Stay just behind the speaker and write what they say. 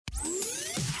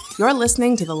You're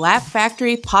listening to the Laugh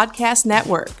Factory Podcast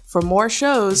Network. For more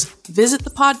shows, visit the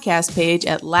podcast page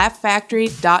at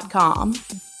laughfactory.com.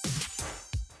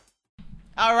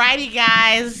 Alrighty,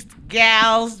 guys,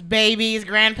 gals, babies,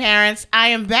 grandparents. I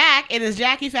am back. It is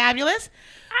Jackie Fabulous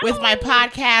with my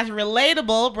podcast,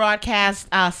 Relatable, broadcast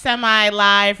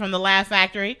semi-live from the Laugh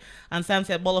Factory on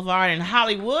Sunset Boulevard in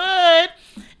Hollywood. And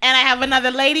I have another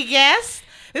lady guest.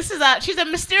 She's a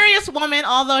mysterious woman,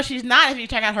 although she's not, if you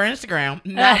check out her Instagram.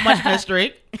 Not much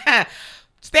mystery.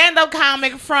 Stand-up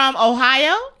comic from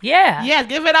Ohio. Yeah. Yes,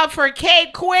 give it up for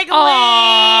Kate Quigley,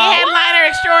 Aww. headliner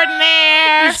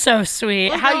extraordinaire. You're so sweet.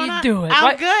 What's How going you on? doing?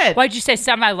 I'm good. Why'd you say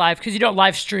semi-live? Because you don't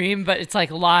live stream, but it's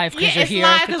like live because you're here.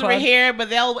 Yeah, it's live at the because club? we're here, but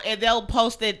they'll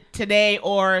post it today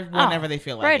or whenever they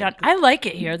feel like right it. on. I like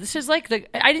it here. This is like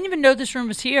I didn't even know this room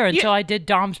was here until I did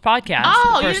Dom's podcast.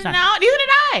 Oh, the you first didn't time. know? Neither did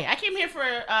I. I came here for,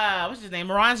 what's his name,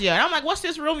 Moranzio. And I'm like, what's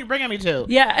this room you're bringing me to?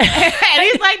 Yeah. And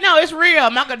he's like, no, it's real.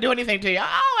 I'm not going to do anything to you.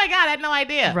 Oh, my God, I had no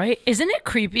idea. Right? Isn't it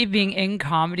creepy being in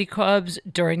comedy clubs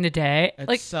during the day?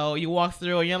 So you walk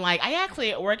through and you're like, I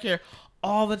actually work here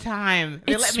all the time.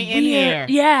 They It's let me weird. in here.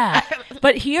 Yeah.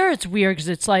 But here it's weird because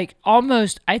it's like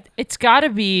almost, it's got to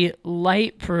be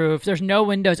light proof. There's no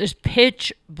windows. It's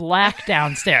pitch black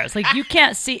downstairs. Like you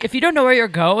can't see. If you don't know where you're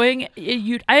going,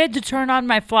 I had to turn on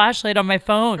my flashlight on my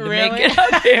phone to make it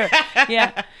up here.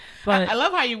 Yeah. But I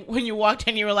love how when you walked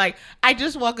in, you were like, I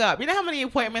just woke up. You know how many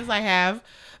appointments I have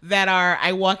that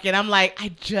I walk in, I'm like,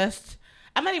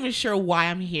 I'm not even sure why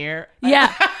I'm here.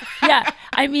 Yeah. Yeah.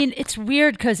 I mean, it's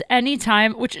weird because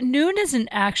anytime, which noon isn't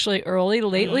actually early.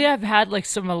 Lately, I've had like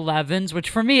some 11s, which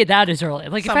for me, that is early.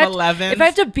 Like Some if 11s. if I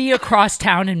have to be across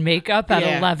town in makeup at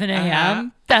Yeah. 11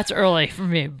 a.m., that's early for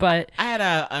me. But I had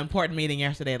an important meeting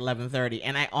yesterday at 11:30,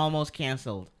 and I almost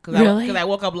canceled. Really? Because I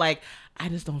woke up like, I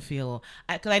just don't feel,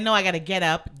 because I know I got to get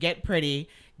up, get pretty,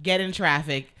 get in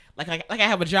traffic, like I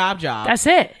have a job. that's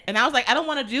it. And I was like, I don't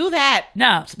want to do that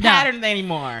No. pattern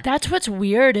anymore. That's what's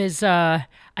weird is I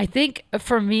think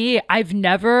for me, I've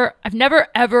never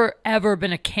ever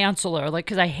been a canceler, like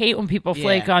because I hate when people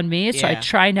flake on me, so I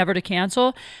try never to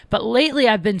cancel. But lately,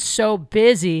 I've been so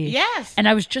busy. Yes. And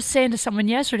I was just saying to someone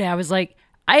yesterday, I was like,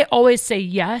 I always say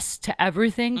yes to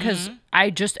everything because I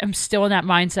just am still in that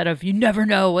mindset of you never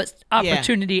know what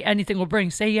opportunity anything will bring.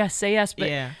 Say yes.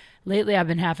 But lately, I've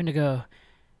been having to go.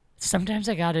 Sometimes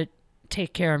I got to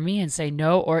take care of me and say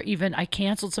no, or even I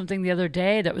canceled something the other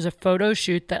day that was a photo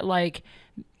shoot that like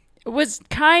was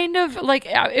kind of like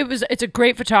it's a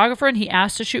great photographer and he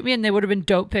asked to shoot me and they would have been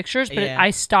dope pictures, but I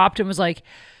stopped and was like,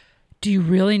 do you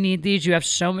really need these? You have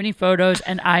so many photos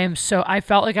and I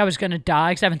felt like I was going to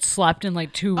die because I haven't slept in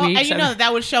like 2 weeks. And you know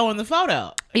that would show in the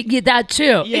photo. Yeah, that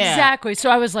too. Yeah. Exactly. So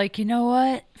I was like, you know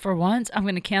what? For once, I'm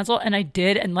going to cancel. And I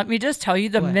did. And let me just tell you,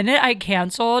 the minute I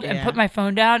canceled and put my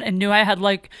phone down and knew I had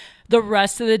like the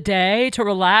rest of the day to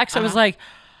relax, I was like,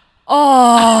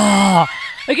 oh,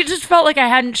 like it just felt like I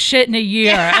hadn't shit in a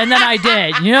year. And then I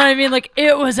did. You know what I mean? Like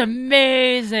it was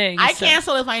amazing. I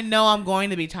cancel if I know I'm going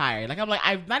to be tired. Like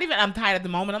I'm tired at the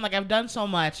moment. I'm like, I've done so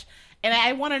much. And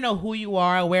I want to know who you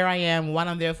are, where I am, what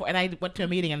I'm there for. And I went to a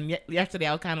meeting, and yesterday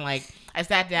I was kind of like, I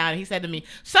sat down, and he said to me,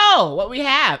 so, what we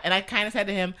have? And I kind of said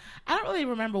to him, I don't really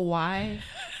remember why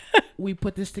we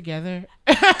put this together.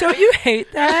 Don't you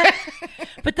hate that?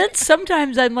 But then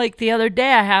sometimes I'm like, the other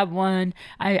day I had one,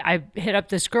 I hit up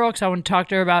this girl because I want to talk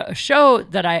to her about a show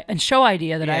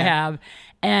idea that I have.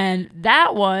 And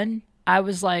that one, I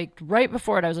was like, right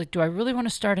before it, I was like, do I really want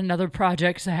to start another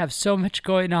project because I have so much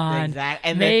going on? Exactly.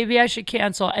 And maybe I should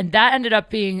cancel. And that ended up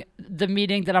being the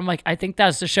meeting that I'm like, I think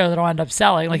that's the show that I'll end up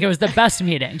selling. Like, it was the best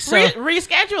meeting. So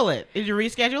reschedule it. Did you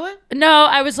reschedule it? No,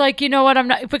 I was like, you know what? I'm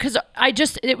not, because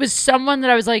it was someone that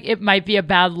I was like, it might be a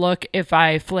bad look if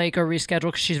I flake or reschedule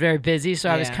because she's very busy. So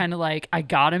I was kind of like, I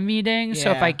got a meeting. So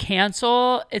if I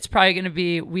cancel, it's probably going to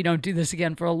be, we don't do this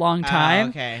again for a long time.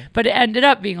 Okay. But it ended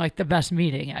up being like the best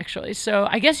meeting, actually. So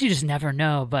I guess you just never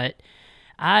know. But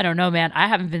I don't know, man. I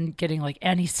haven't been getting like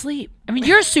any sleep. I mean,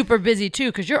 you're super busy too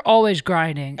because you're always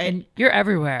grinding and you're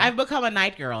everywhere. I've become a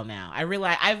night girl now. I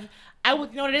realize you know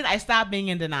what it is? I stopped being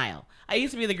in denial. I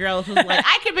used to be the girl who's like,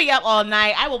 I can be up all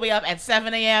night. I will be up at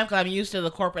 7 a.m. because I'm used to the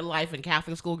corporate life and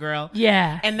Catholic school girl.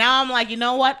 Yeah. And now I'm like, you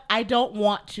know what? I don't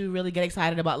want to really get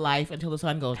excited about life until the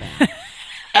sun goes down.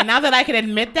 And now that I can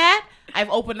admit that, I've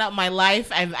opened up my life.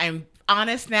 I'm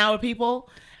honest now with people,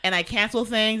 and I cancel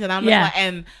things, and I'm just like,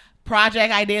 and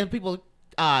project ideas, people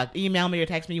email me or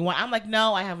text me. I'm like,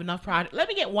 no, I have enough projects. Let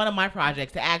me get one of my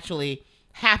projects to actually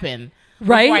happen.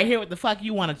 Right? Before I hear what the fuck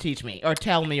you want to teach me or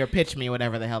tell me or pitch me,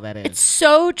 whatever the hell that is. It's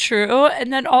so true.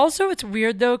 And then also it's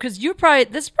weird though, because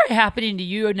this is probably happening to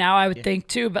you now, I would think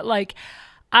too. But like,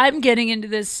 I'm getting into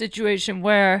this situation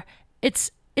where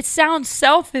it sounds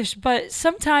selfish, but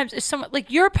sometimes it's someone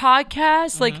like your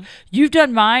podcast, like you've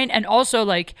done mine, and also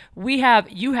like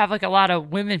you have like a lot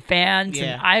of women fans,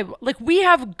 and we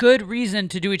have good reason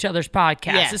to do each other's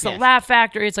podcasts. It's a Laugh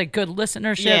Factory. It's like good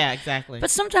listenership. Yeah, exactly.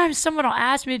 But sometimes someone will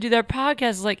ask me to do their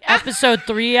podcast, like episode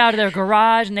 3 out of their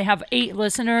garage, and they have 8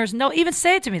 listeners, and they'll even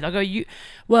say it to me. They'll go,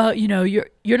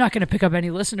 you're not going to pick up any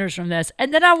listeners from this.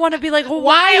 And then I want to be like, well,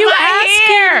 why are you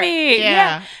asking me?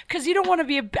 Yeah. Because you don't want to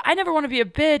be I never want to be a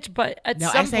bitch, but at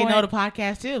some point. I say no to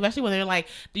podcasts too, especially when they're like,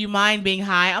 do you mind being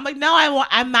high? I'm like, no,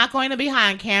 I'm not going to be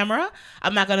high on camera.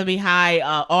 I'm not going to be high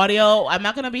audio. I'm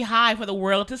not going to be high for the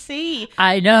world to see.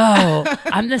 I know.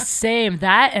 I'm the same.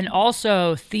 That and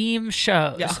also theme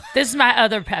shows. Yeah. This is my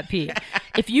other pet peeve.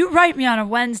 If you write me on a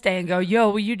Wednesday and go, yo,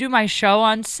 will you do my show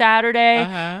on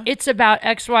Saturday? It's about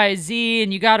XYZ,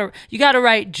 and you gotta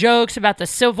write jokes about the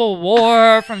Civil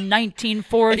War from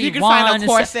 1941. If you can find a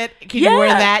corset, can you wear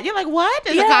that? You're like, what?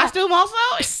 Is a costume also?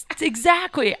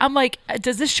 Exactly. I'm like,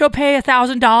 does this show pay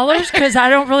 $1,000? Because I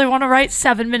don't really want to write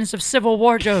 7 minutes of Civil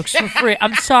War jokes for free.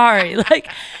 I'm sorry.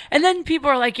 And then people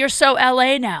are like, you're so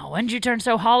LA now. When did you turn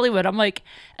so Hollywood? I'm like,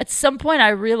 at some point I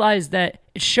realized that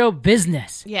it's show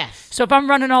business. Yes. So if I'm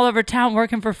running all over town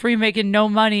working for free, making no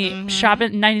money, shopping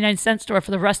at a 99-cent store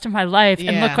for the rest of my life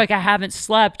and look like I haven't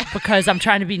slept because I'm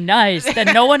trying to be nice,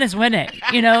 then no one is winning,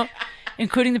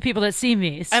 including the people that see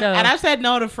me. So. And I've said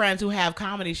no to friends who have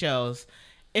comedy shows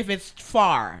if it's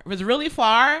far. If it's really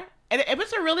far, and if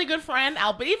it's a really good friend,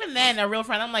 but even then, a real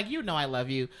friend, I'm like, I love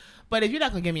you. But if you're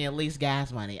not going to give me at least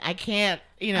gas money, I can't,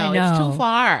 it's too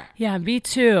far. Yeah, me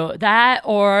too. That,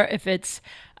 or if it's,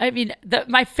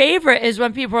 my favorite is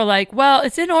when people are like, well,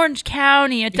 it's in Orange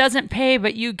County. It doesn't pay,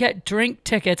 but you get drink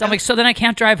tickets. I'm like, so then I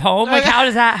can't drive home? Like, how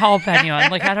does that help anyone?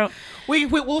 Like, I don't.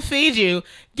 We'll feed you.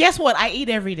 Guess what? I eat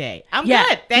every day. I'm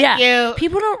good. Thank you.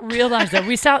 People don't realize that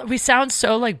we sound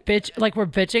so like bitch, like we're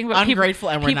bitching, but ungrateful,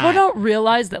 and we're not. People don't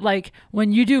realize that like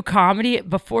when you do comedy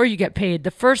before you get paid,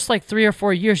 the first like 3 or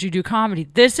 4 years you do comedy,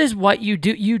 this is what you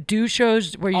do. You do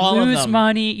shows where you lose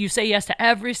money. You say yes to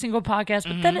every single podcast,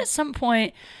 but then at some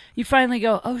point you finally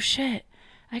go, oh shit,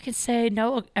 I can say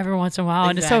no every once in a while,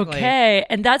 and it's okay.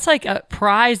 And that's like a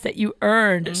prize that you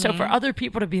earned. So for other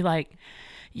people to be like,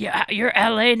 yeah, you're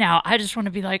LA now, I just want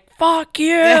to be like, fuck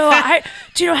you.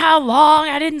 Do you know how long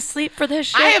I didn't sleep for this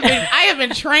shit? I have been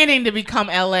training to become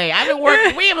LA. We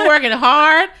have been working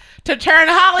hard to turn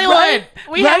Hollywood.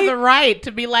 We have the right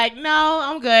to be like, no,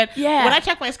 I'm good. Yeah. When I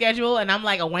check my schedule and I'm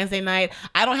like a Wednesday night,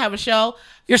 I don't have a show.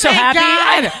 You're so happy.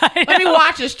 God. Let me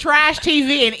watch this trash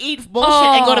TV and eat bullshit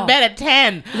and go to bed at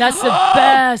 10. That's the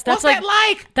best. That's what's that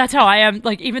like? That's how I am.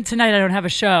 Like even tonight I don't have a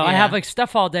show. Yeah. I have like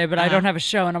stuff all day, but I don't have a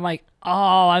show, and I'm like,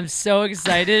 oh, I'm so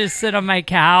excited to sit on my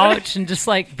couch and just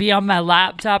like be on my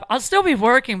laptop. I'll still be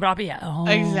working, but I'll be at home.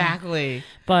 Exactly.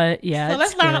 But yeah. So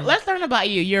let's learn about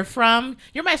you. You're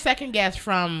my second guest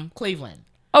from Cleveland.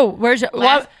 Oh, where's it?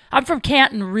 Well, I'm from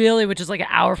Canton, really, which is like an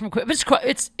hour from Cleveland.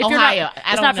 It's Ohio.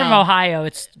 It's not from Ohio.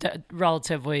 It's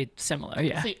relatively similar.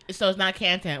 Yeah. So it's not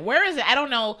Canton. Where is it? I don't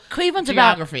know. Cleveland's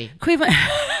geography. Cleveland.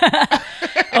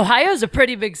 Ohio's a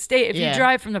pretty big state. If you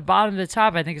drive from the bottom to the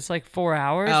top, I think it's like 4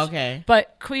 hours. Oh, okay.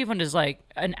 But Cleveland is like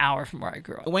an hour from where I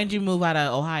grew up. When did you move out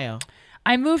of Ohio?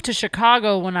 I moved to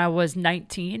Chicago when I was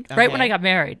 19, right when I got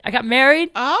married. I got married.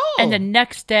 Oh. And the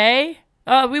next day,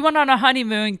 we went on a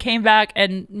honeymoon, came back,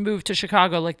 and moved to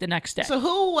Chicago like the next day. So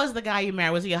who was the guy you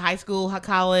married? Was he a high school,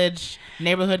 college,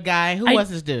 neighborhood guy? Who was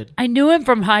this dude? I knew him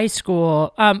from high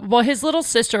school. Well, his little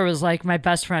sister was like my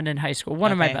best friend in high school,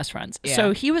 one of my best friends. Yeah.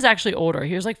 So he was actually older.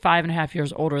 He was like 5.5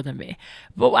 years older than me.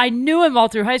 But I knew him all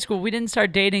through high school. We didn't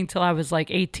start dating till I was like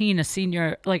 18, a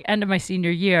senior, like end of my senior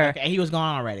year. Okay, he was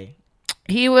gone already.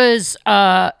 He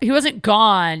wasn't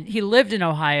gone. He lived in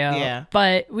Ohio,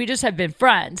 but we just had been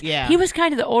friends. Yeah. He was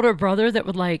kind of the older brother that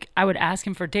would I would ask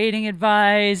him for dating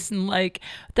advice. And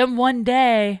then one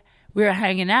day we were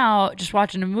hanging out, just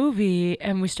watching a movie,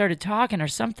 and we started talking or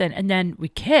something. And then we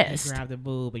kissed. You grabbed the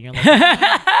boob and you're like,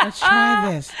 let's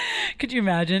try this. Could you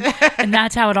imagine? And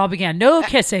that's how it all began. No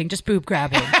kissing, just boob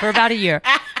grabbing for about a year.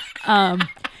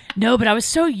 No, but I was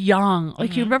so young.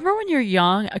 Like, you remember when you're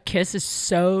young, a kiss is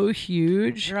so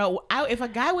huge? Girl, if a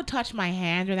guy would touch my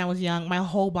hand when I was young, my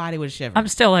whole body would shiver. I'm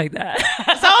still like that.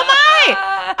 So am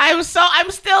I.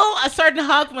 I'm still a certain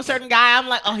hug from a certain guy. I'm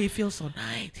like, oh, he feels so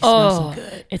nice. He smells so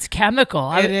good. It's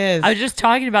chemical. It is. I was just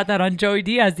talking about that on Joey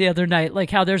Diaz the other night. Like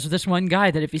how there's this one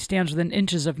guy that if he stands within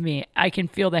inches of me, I can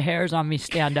feel the hairs on me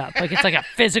stand up. Like it's like a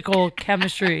physical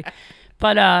chemistry.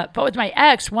 But with my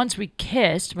ex, once we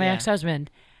kissed, my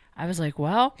ex-husband, I was like,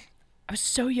 well, I was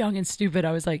so young and stupid.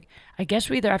 I was like, I guess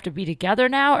we either have to be together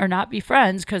now or not be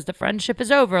friends because the friendship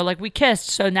is over. Like, we kissed,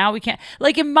 so now we can't.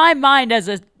 Like, in my mind as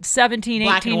a 17,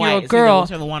 18-year-old girl.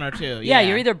 It's either one or two. Yeah,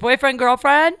 you're either boyfriend,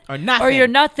 girlfriend. Or nothing. Or you're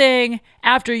nothing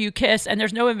after you kiss, and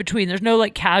there's no in between. There's no,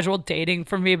 like, casual dating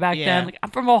for me back then. Like,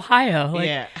 I'm from Ohio.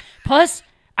 Like, plus,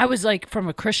 I was, like, from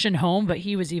a Christian home, but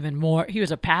he was even more. He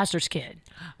was a pastor's kid.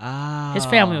 Oh. His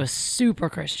family was super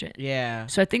Christian. Yeah.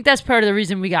 So I think that's part of the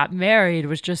reason we got married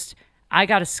was just I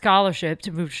got a scholarship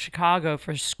to move to Chicago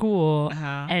for school.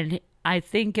 And I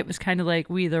think it was kind of like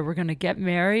we either were going to get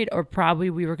married or probably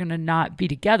we were going to not be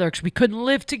together because we couldn't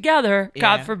live together,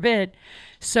 God forbid.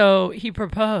 So he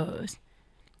proposed.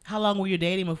 How long were you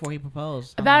dating before he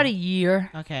proposed? About a year.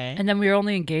 Okay. And then we were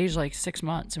only engaged like 6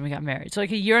 months and we got married. So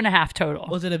like a year and a half total.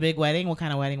 Was it a big wedding? What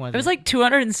kind of wedding was it? It was like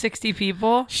 260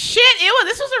 people. Shit,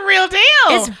 this was a real deal.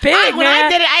 It's big, When I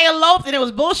did it, I eloped and it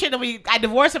was bullshit. And I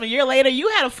divorced him a year later. You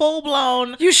had a full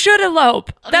blown. You should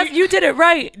elope. You did it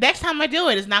right. Next time I do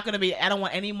it, it's not going to be, I don't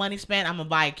want any money spent. I'm going to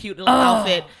buy a cute little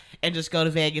outfit and just go to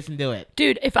Vegas and do it.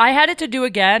 Dude, if I had it to do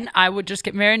again, I would just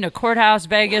get married in a courthouse,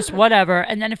 Vegas, whatever.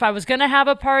 And then if I was going to have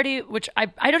a party, which I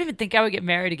don't even think I would get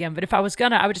married again, but if I was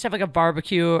going to, I would just have like a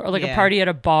barbecue or like a party at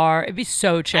a bar. It'd be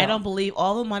so chill. I don't believe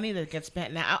all the money that gets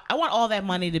spent now. I want all that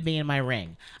money to be in my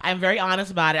ring. I'm very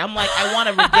honest about it. I'm like, I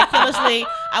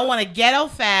want a ghetto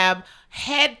fab,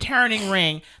 head-turning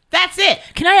ring. That's it.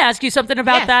 Can I ask you something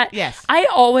about that? Yes. I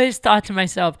always thought to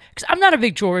myself, because I'm not a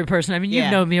big jewelry person. I mean,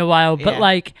 you've known me a while, but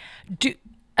like,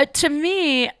 to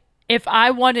me, if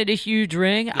I wanted a huge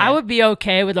ring, I would be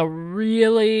okay with a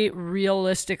really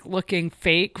realistic looking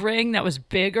fake ring that was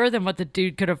bigger than what the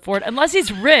dude could afford, unless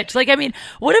he's rich. Like, I mean,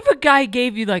 what if a guy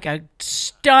gave you like a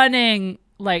stunning,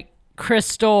 like,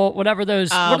 crystal, whatever those,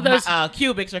 what are those?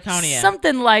 Cubic zirconia.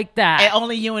 Something like that. And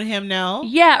only you and him know?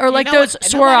 Yeah, or like those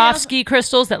Swarovski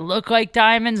crystals that look like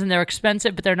diamonds and they're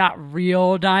expensive, but they're not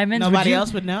real diamonds. Nobody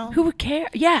else would know? Who would care?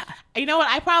 Yeah. You know what?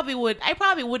 I probably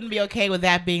wouldn't be okay with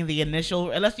that being the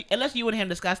initial, unless you and him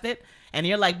discussed it, and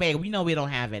you're like, babe, we know we don't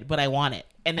have it, but I want it.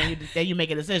 And then you make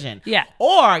a decision. Yeah.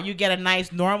 Or you get a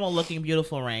nice, normal looking,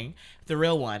 beautiful ring, the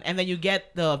real one, and then you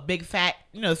get the big fat,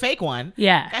 the fake one.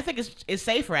 Yeah. I think it's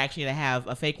safer actually to have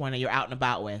a fake one that you're out and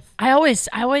about with. I always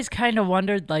kind of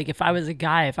wondered, like, if I was a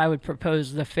guy, if I would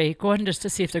propose the fake one just to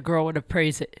see if the girl would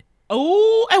appraise it.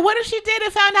 Oh, and what if she did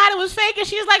and found out it was fake and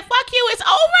she was like, fuck you, it's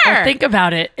over? Well, think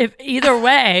about it. If either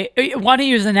way, one of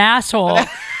you's an asshole.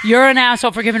 You're an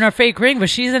asshole for giving her a fake ring, but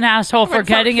she's an asshole for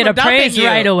getting it appraised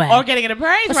right away. Or getting it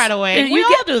appraised right away. We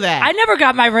all do that. I never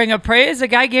got my ring appraised. The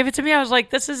guy gave it to me. I was like,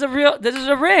 this is a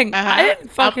ring. I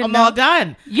didn't fucking I'm know. all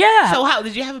done. Yeah. So how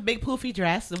did you have a big poofy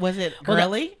dress? Was it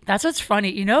girly? That's what's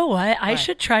funny. You know what? I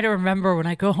should try to remember when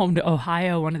I go home to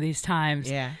Ohio one of these times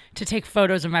to take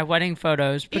photos of my wedding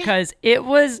photos, because it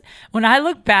was, when I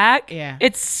look back,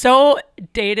 it's so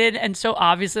dated and so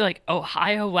obviously like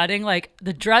Ohio wedding. Like,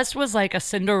 the dress was like a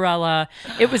Cinderella.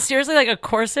 It was seriously like a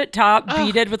corset top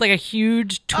beaded with like a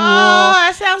huge tulle. Oh,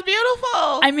 that sounds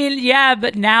beautiful. I mean, yeah,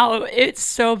 but now it's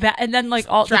so bad. And then like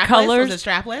all strapless? The colors. Was it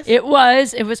strapless? It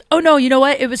was. Oh no, you know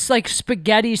what? It was like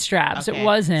spaghetti straps. Okay. It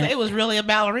wasn't. So it was really a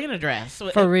ballerina dress.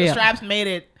 For real. The straps made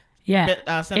it.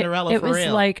 Yeah, Cinderella. It was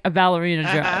real. Like a ballerina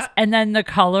dress, and then the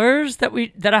colors that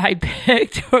I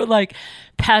picked were like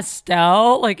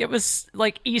pastel, like it was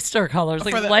like Easter colors,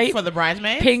 like light for the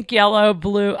bridesmaids, pink, yellow,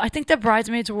 blue. I think the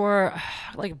bridesmaids were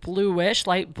like bluish,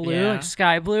 light blue, like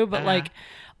sky blue, but like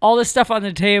all the stuff on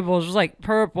the tables was like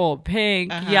purple,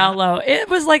 pink, yellow. It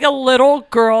was like a little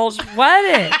girl's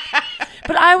wedding.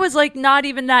 But I was like not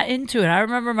even that into it. I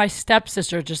remember my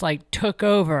stepsister just like took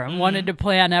over and wanted to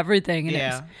plan everything.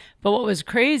 And but what was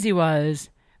crazy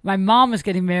was my mom was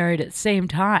getting married at the same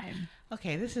time.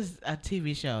 Okay, this is a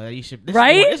TV show that you should.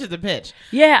 This is the pitch.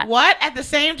 Yeah. What? At the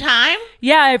same time?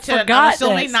 Yeah, I forgot. I'm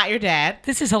assuming not your dad.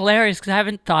 This is hilarious because I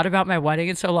haven't thought about my wedding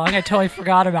in so long. I totally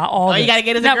forgot about all this. You got to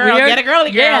get as a girl. Weird? Get a girly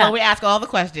girl. And we ask all the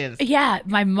questions. Yeah,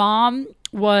 my mom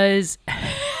was.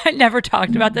 I never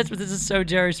talked about this, but this is so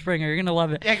Jerry Springer. You're going to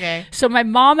love it. Okay. So my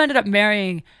mom ended up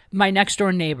marrying my next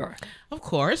door neighbor. Of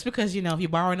course, because, if you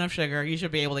borrow enough sugar, you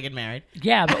should be able to get married.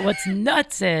 Yeah, but what's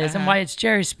nuts is, and why it's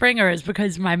Jerry Springer, is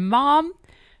because my mom...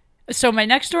 So my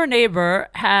next door neighbor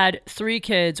had 3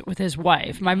 kids with his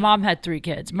wife. My mom had 3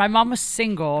 kids. My mom was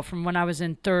single from when I was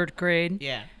in 3rd grade.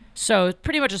 Yeah. So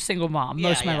pretty much a single mom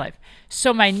most of my life.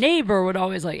 So my neighbor would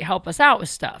always like help us out with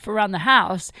stuff around the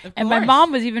house. And my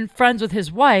mom was even friends with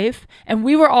his wife, and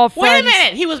we were all friends. Wait a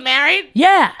minute, he was married?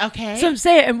 Yeah. Okay. So I'm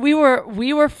saying, and we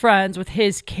were friends with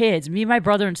his kids. Me and my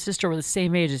brother and sister were the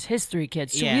same age as his 3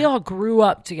 kids. So we all grew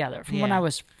up together from when I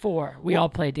was 4. We all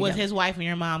played together. Was his wife and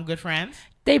your mom good friends?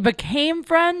 they became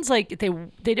friends. Like they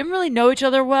didn't really know each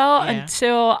other well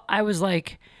until I was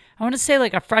like, I want to say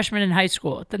like a freshman in high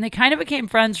school. Then they kind of became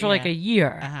friends for like a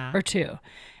year or two.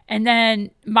 And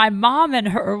then my mom and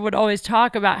her would always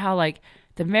talk about how like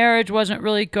the marriage wasn't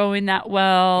really going that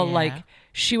well. Yeah. Like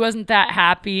she wasn't that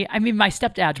happy. I mean, my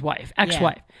stepdad's wife,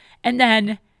 ex-wife. Yeah. And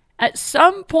then at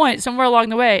some point, somewhere along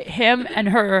the way, him and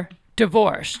her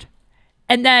divorced.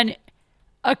 And then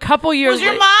a couple years Was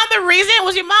your mom the reason?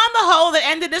 Was your mom the hoe that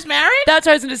ended this marriage? That's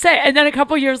what I was going to say. And then a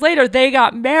couple years later, they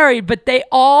got married, but they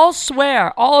all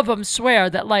of them swear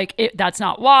that like that's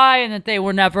not why, and that they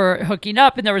were never hooking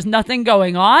up and there was nothing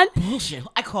going on. Bullshit.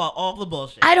 I call all the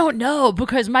bullshit. I don't know,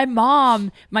 because my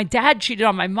dad cheated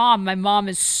on my mom. My mom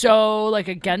is so like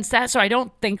against that. So I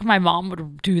don't think my mom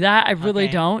would do that. I really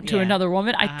don't to another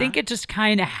woman. I think it just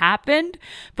kind of happened.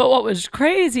 But what was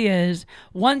crazy is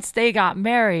once they got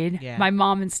married, my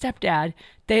mom and stepdad,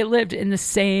 they lived in the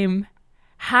same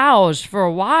house for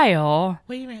a while.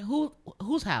 What do you mean?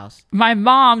 Whose house? My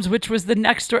mom's, which was the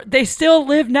next door. They still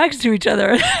live next to each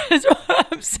other. That's what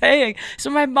I'm saying. So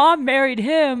my mom married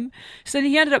him. So then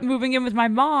he ended up moving in with my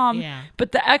mom. Yeah.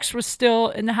 But the ex was still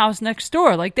in the house next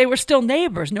door. Like they were still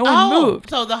neighbors. No one moved.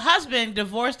 So the husband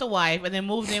divorced the wife and then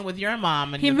moved in with your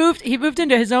mom. And he moved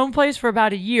into his own place for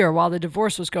about a year while the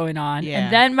divorce was going on. Yeah.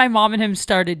 And then my mom and him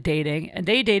started dating, and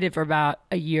they dated for about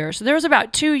a year. So there was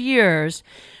about 2 years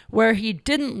where he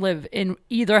didn't live in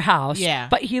either house,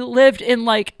 but he lived in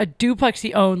like a duplex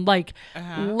he owned like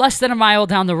less than a mile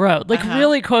down the road, like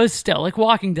really close still, like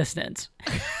walking distance.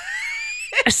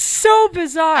 So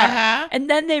bizarre. And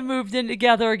then they moved in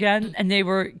together again and they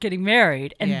were getting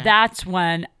married. And that's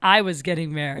when I was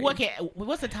getting married. Okay,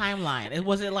 what's the timeline?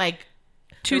 Was it like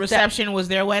the reception was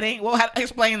their wedding? Well,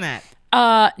 explain that.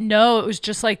 No, it was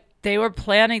just like they were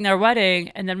planning their wedding,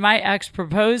 and then my ex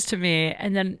proposed to me,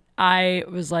 and then I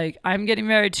was like, I'm getting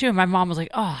married too. And my mom was like,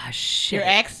 oh, shit. Your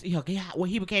ex? Well,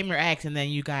 he became your ex, and then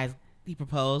he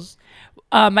proposed?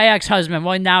 My ex-husband.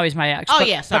 Well, now he's my ex. Oh,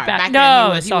 yeah, sorry. Back then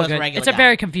he was good. Regular It's a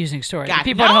very confusing story.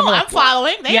 People at home are like, I'm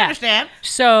following. They understand.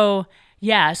 So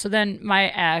then my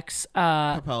ex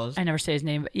proposed. I never say his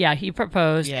name, but he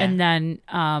proposed. Yeah. And then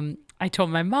I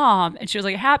told my mom, and she was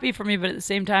like happy for me, but at the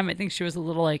same time, I think she was a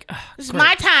little like, this is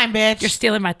my time, bitch. You're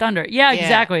stealing my thunder. Yeah,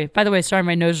 exactly. By the way, sorry,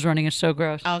 my nose is running. It's so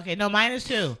gross. Okay, no, mine is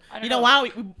too. You know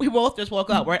why? We both just woke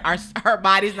up. Our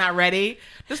body's not ready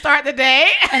to start the day.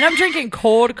 And I'm drinking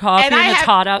cold coffee and it's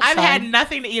hot outside. I've had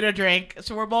nothing to eat or drink,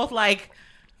 so we're both like,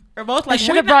 I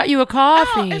should have brought you a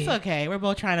coffee. No, it's okay. We're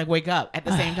both trying to wake up at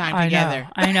the same time together.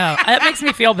 I know. That makes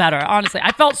me feel better, honestly.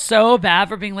 I felt so bad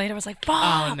for being late. I was like,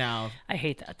 fuck. Oh, no. I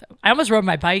hate that, though. I almost rode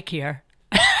my bike here.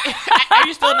 Are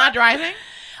you still not driving?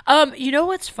 You know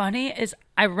what's funny is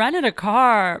I rented a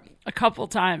car a couple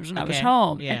times when I was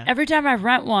home. Yeah. And every time I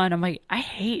rent one, I'm like, I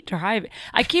hate driving.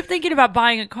 I keep thinking about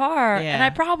buying a car, and I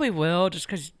probably will just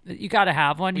because you got to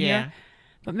have one here.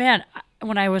 But, man,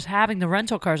 when I was having the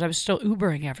rental cars, I was still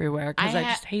Ubering everywhere because I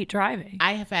just hate driving.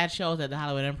 I have had shows at the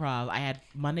Hollywood Improv. I had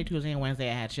Monday, Tuesday, and Wednesday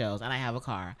I had shows, and I have a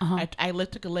car. I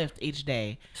took a Lyft each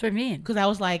day. That's what I mean. Because I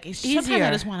was like, sometimes I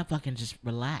just want to fucking just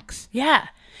relax. Yeah.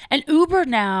 And Uber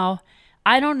now,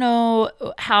 I don't know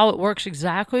how it works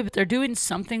exactly, but they're doing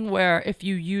something where if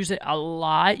you use it a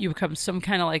lot, you become some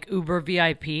kind of like Uber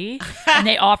VIP, and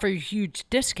they offer huge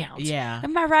discounts. Yeah.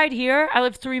 And my ride here, I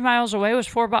live 3 miles away, was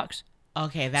 $4.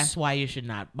 Okay, that's why you should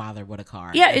not bother with a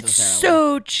car. Yeah, it's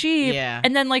so cheap. Yeah.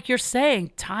 And then like you're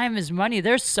saying, time is money.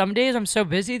 There's some days I'm so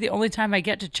busy, the only time I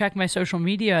get to check my social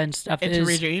media and stuff is to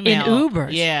read your email. In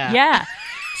Ubers. Yeah. Yeah.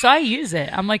 So I use it.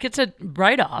 I'm like, it's a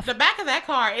write-off. The back of that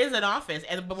car is an office,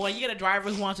 but when you get a driver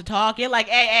who wants to talk, you're like,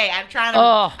 hey, I'm trying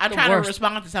to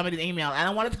respond to somebody's email. I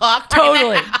don't want to talk.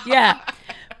 Totally. Right now. Yeah.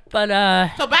 But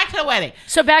so back to the wedding.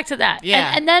 So back to that.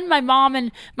 Yeah. And then my mom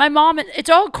and it's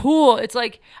all cool. It's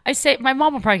like I say, my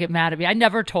mom will probably get mad at me. I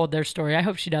never told their story. I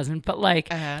hope she doesn't. But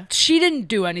like she didn't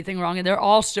do anything wrong and they're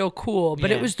all still cool.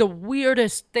 But it was the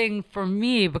weirdest thing for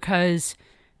me because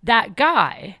that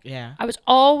guy, I was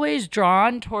always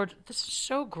drawn toward. This is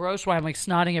so gross. Why I'm like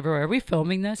snotting everywhere. Are we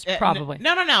filming this? Probably.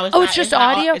 No. It's just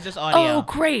audio. It's just audio. Oh,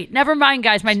 great. Never mind,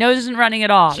 guys. My nose isn't running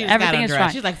at all. Everything is fine.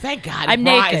 She's like, thank God. I'm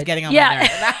naked. Is getting on my nerves.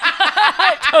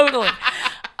 Totally.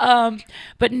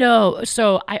 But no.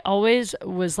 So I always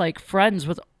was like friends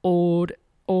with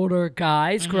older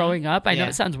guys growing up. I know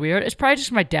it sounds weird. It's probably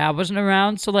just my dad wasn't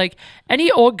around. So like any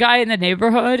old guy in the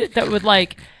neighborhood that would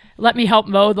like let me help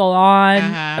mow the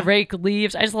lawn, rake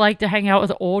leaves. I just like to hang out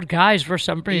with old guys for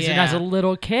some reason as a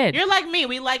little kid. You're like me.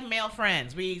 We like male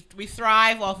friends. We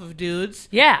thrive off of dudes.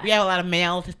 Yeah. We have a lot of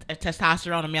male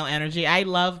testosterone and male energy. I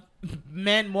love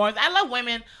men more. I love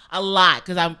women a lot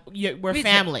because we're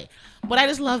family. But I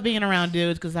just love being around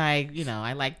dudes because I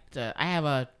have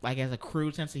a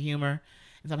crude sense of humor.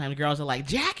 And sometimes girls are like,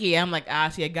 Jackie. I'm like,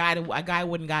 see, a guy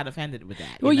wouldn't got offended with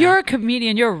that. Well, you're a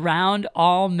comedian. You're around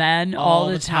all men all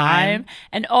the time.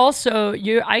 And also,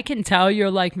 I can tell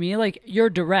you're like me. Like, you're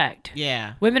direct.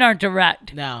 Yeah. Women aren't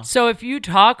direct. No. So if you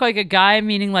talk like a guy,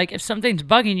 meaning like if something's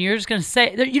bugging you, you're just going to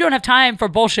say, you don't have time for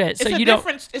bullshit. So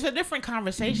It's a different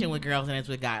conversation with girls than it's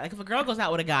with guys. Like, if a girl goes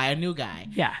out with a guy, a new guy.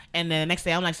 Yeah. And then the next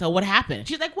day, I'm like, so what happened?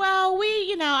 She's like, well,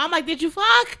 I'm like, did you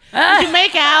fuck? Did you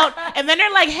make out? And then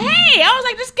they're like, hey. I was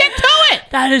like, just get to it.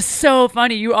 That is so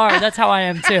funny. You are. That's how I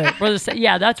am too.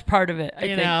 Yeah, that's part of it. I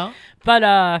think. Know?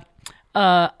 But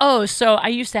so I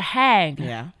used to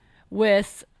hang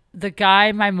with the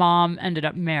guy my mom ended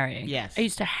up marrying. Yes. I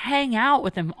used to hang out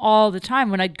with him all the time.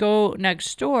 When I'd go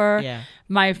next door,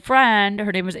 my friend,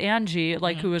 her name was Angie,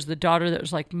 who was the daughter that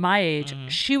was like my age,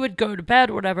 she would go to bed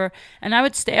or whatever, and I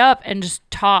would stay up and just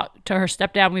talk to her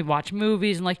stepdad. We'd watch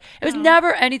movies, and it was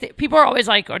never anything. People are always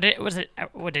like,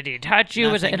 did he touch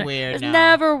you? Nothing weird. It was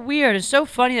never weird. It's so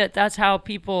funny that's how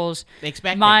people's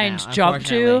minds jump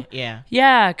to. Yeah.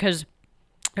 Yeah, because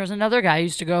there was another guy who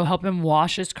used to go help him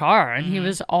wash his car, and he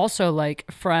was also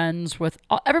friends with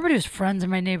everybody was friends in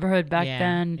my neighborhood back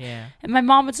then. Yeah. And my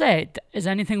mom would say, is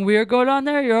anything weird going on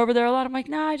there? You're over there a lot? I'm like,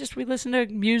 nah, we listen to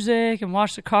music and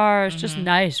wash the car. It's just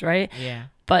nice, right? Yeah.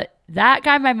 But that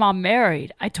guy my mom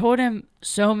married, I told him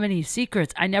so many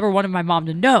secrets I never wanted my mom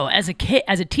to know as a kid,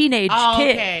 as a teenage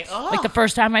kid. Okay. Oh. Like the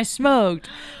first time I smoked,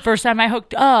 first time I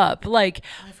hooked up, my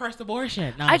first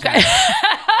abortion. No, don't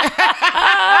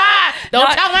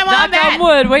tell my mom that. Knock on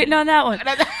wood, waiting on that one.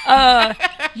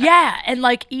 Yeah, and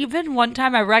even one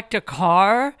time I wrecked a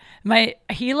car. My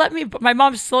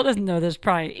mom still doesn't know this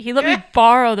probably. He let me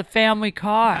borrow the family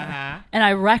car, and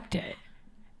I wrecked it.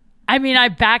 I mean, I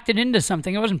backed it into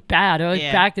something. It wasn't bad. I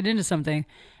backed it into something,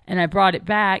 and I brought it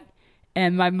back.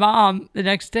 And my mom the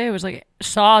next day was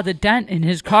saw the dent in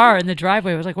his car in the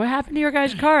driveway. I was like, what happened to your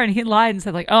guy's car? And he lied and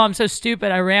said oh, I'm so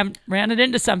stupid. I ran it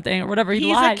into something or whatever.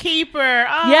 He lied. He's a keeper.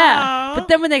 Oh. Yeah. But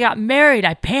then when they got married,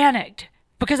 I panicked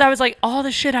because I was like, all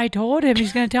the shit I told him,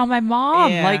 he's going to tell my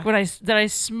mom. Yeah. When I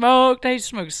smoked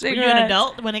cigarettes. Were you an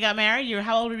adult when they got married?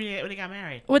 How old were you when they got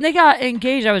married? When they got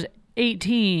engaged, I was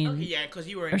 18. Okay, yeah, because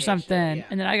you were engaged or something. Yeah.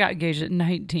 And then I got engaged at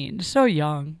 19. So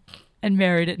young. And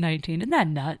married at 19. Isn't that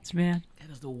nuts, man?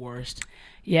 That is the worst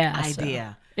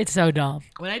idea. It's so dumb.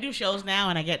 When I do shows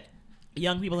now and I get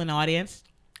young people in the audience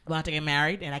about to get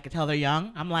married and I can tell they're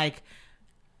young, I'm like,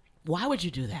 why would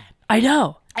you do that? I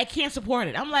know. I can't support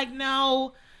it. I'm like,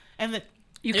 no. And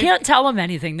you can't tell them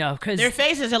anything, though, because their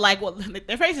faces are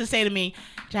their faces say to me,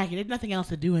 Jackie, there's nothing else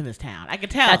to do in this town. I can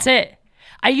tell. That's it.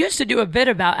 I used to do a bit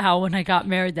about how when I got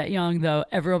married that young, though,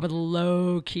 everyone would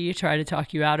low key try to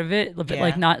talk you out of it, a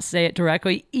bit not say it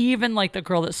directly. Even the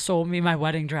girl that sold me my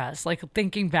wedding dress.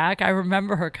 Thinking back, I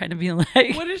remember her kind of being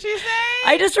like, what did she say?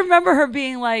 I just remember her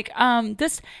being like,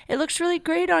 it looks really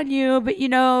great on you, but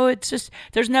it's just,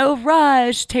 there's no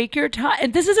rush. Take your time.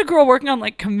 And this is a girl working on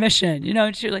commission,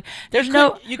 and she's like,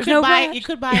 you could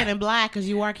buy it in black because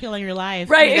you are killing your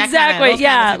life. Right, exactly.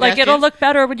 It'll look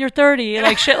better when you're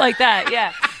 30, shit like that. Yeah.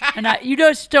 And you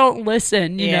just don't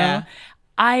listen, you know.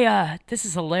 This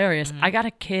is hilarious. I got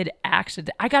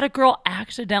a girl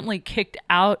accidentally kicked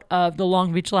out of the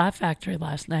Long Beach Laugh Factory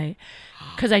last night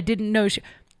because I didn't know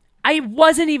I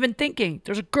wasn't even thinking.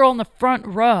 There's a girl in the front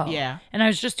row. Yeah. And I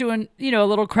was just doing, a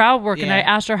little crowd work, and I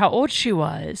asked her how old she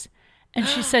was. And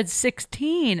she said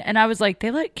 16. And I was like,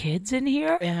 they let kids in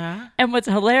here? Yeah. And what's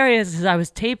hilarious is I was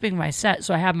taping my set,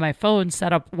 so I have my phone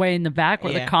set up way in the back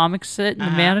where the comics sit and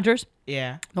the managers.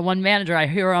 Yeah. The one manager I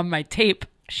hear on my tape,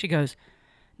 she goes,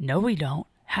 no, we don't.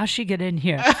 How'd she get in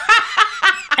here?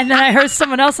 And then I heard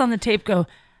someone else on the tape go,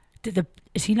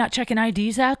 is he not checking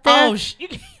IDs out there? Oh,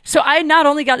 so I not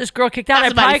only got this girl kicked out,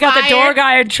 I probably got the door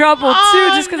guy in trouble too,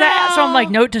 just because So I'm like,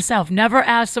 note to self, never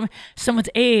ask someone's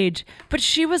age. But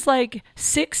she was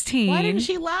 16. Why didn't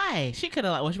she lie? She could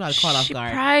have. Well, she might have caught off guard.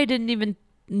 She probably didn't even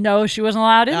know she wasn't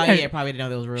allowed in there. Oh yeah, probably didn't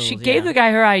know those rules. She gave the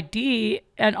guy her ID,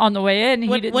 and on the way in, he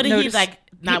didn't. What did he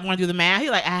not want to do the math? He's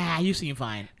like, you seem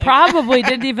fine. Probably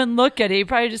didn't even look at it. He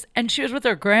probably and she was with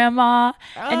her grandma,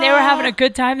 and they were having a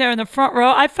good time there in the front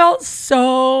row. I felt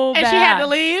so bad. And she had to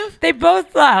leave? They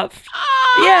both left.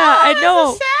 Oh, yeah, I know.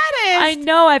 That's the pissed. I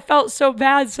know. I felt so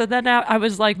bad. So then I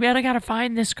was like, man, I got to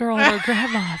find this girl and her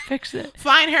grandma. Fix it.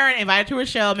 Find her and invite her to a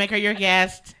show. Make her your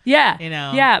guest. Yeah. You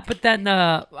know. Yeah. But then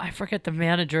I forget the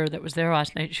manager that was there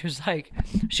last night. She was like,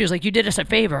 you did us a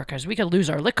favor because we could lose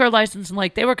our liquor license. And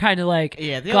like, they were kind of like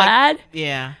glad. Like,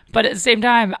 yeah. But at the same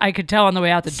time, I could tell on the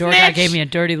way out the door, guy gave me a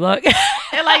dirty look.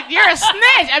 They're like, you're a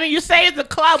snitch. I mean, you say it's a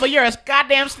club, but you're a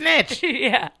goddamn snitch.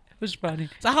 Yeah. It was funny.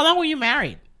 So how long were you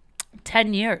married?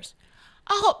 10 years.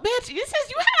 Oh, bitch, this is,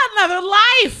 you had another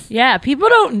life. Yeah, people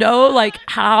don't know like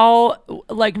how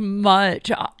like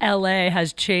much LA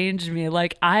has changed me.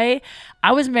 Like I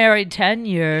was married 10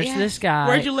 years to this guy.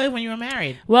 Where'd you live when you were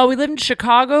married? Well, we lived in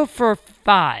Chicago for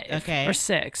 5 or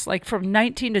 6, like from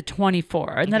 19 to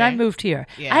 24. And then I moved here.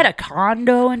 Yeah. I had a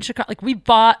condo in Chicago. Like we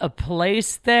bought a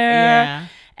place there. Yeah.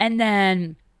 And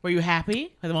then were you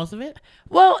happy for the most of it?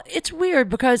 Well, it's weird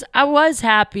because I was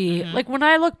happy. Like when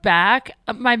I look back,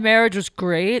 my marriage was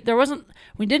great.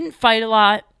 We didn't fight a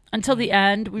lot until the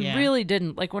end. We really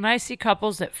didn't. Like when I see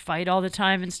couples that fight all the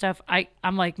time and stuff,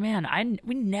 I'm like, man,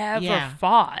 we never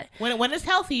fought. When it's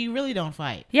healthy, you really don't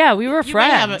fight. Yeah, we were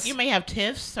friends. You may have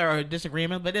tiffs or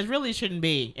disagreements, but it really shouldn't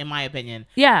be, in my opinion,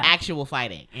 actual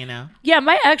fighting, you know? Yeah,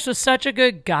 my ex was such a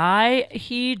good guy.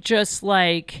 He just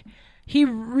like... He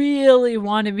really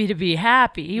wanted me to be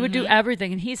happy. He would do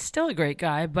everything, and he's still a great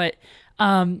guy. But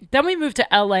then we moved to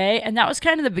LA, and that was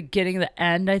kind of the beginning of the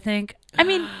end, I think. I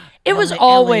mean, it was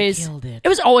always it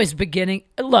was always beginning.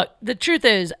 Look, the truth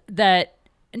is that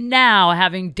now,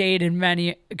 having dated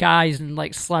many guys and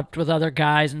like slept with other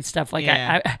guys and stuff like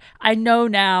I know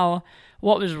now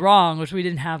what was wrong was we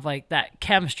didn't have like that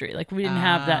chemistry. Like we didn't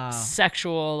have that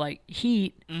sexual like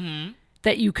heat.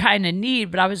 That you kind of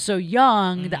need, but I was so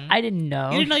young that I didn't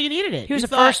know. You didn't know you needed it. He was the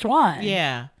first one.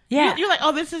 Yeah. Yeah. You're like,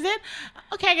 oh, this is it?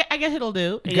 Okay, I guess it'll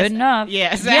do. Good enough.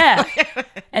 Yeah, exactly.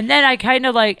 Yeah. And then I kind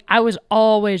of like, I was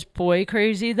always boy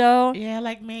crazy though. Yeah,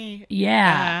 like me.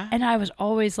 Yeah. And I was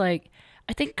always like,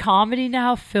 I think comedy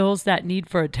now fills that need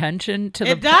for attention to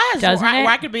it does, doesn't it? Or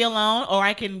I could be alone, or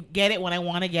I can get it when I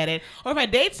want to get it. Or if I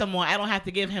date someone, I don't have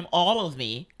to give him all of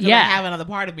me. I have another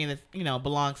part of me that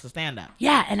belongs to stand up.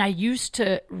 Yeah, and I used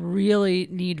to really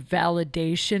need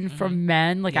validation from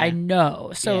men. Like I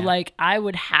know, so like I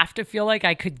would have to feel like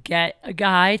I could get a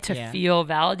guy to feel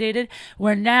validated.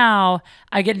 Where now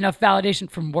I get enough validation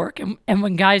from work, and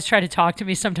when guys try to talk to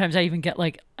me, sometimes I even get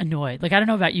like annoyed. Like I don't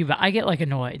know about you, but I get like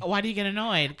annoyed. Why do you get annoyed?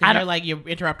 Because they're like, you're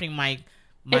interrupting my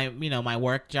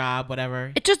work job,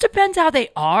 whatever. It just depends how they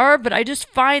are, but I just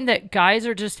find that guys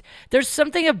are just, there's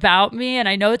something about me, and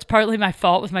I know it's partly my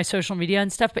fault with my social media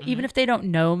and stuff, but even if they don't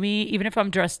know me, even if I'm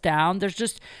dressed down, there's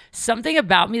just something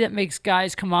about me that makes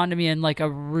guys come on to me in like a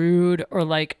rude or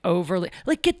like overly,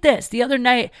 like get this, the other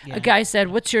night a guy said,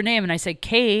 "What's your name?" And I said,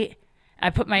 "Kate." I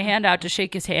put my hand out to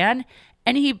shake his hand,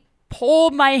 and he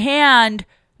pulled my hand,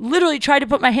 literally tried to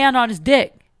put my hand on his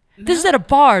dick. This is at a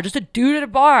bar, just a dude at a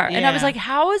bar. And I was like,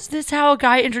 how is this how a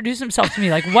guy introduced himself to me?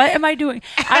 Like, what am I doing?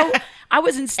 I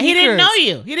was in sneakers. He didn't know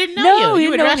you. He didn't know you. You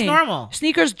were dressed normal.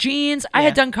 Sneakers, jeans. I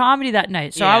had done comedy that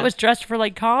night. So I was dressed for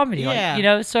like comedy. Yeah.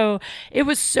 Like, so it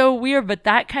was so weird. But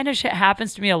that kind of shit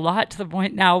happens to me a lot, to the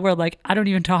point now where like I don't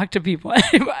even talk to people. I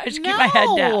just keep my head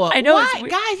down. I know. Why?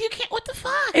 Guys, you can't. What the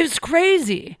fuck? It was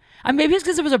crazy. Maybe it's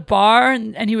because it was a bar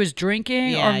and he was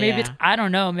drinking, or maybe it's, I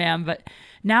don't know, man. But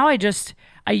now I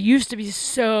used to be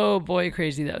so boy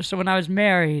crazy though. So when I was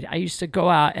married, I used to go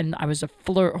out and I was a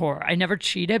flirt whore. I never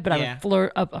cheated, but I would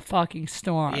flirt up a fucking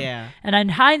storm. Yeah. And in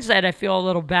hindsight, I feel a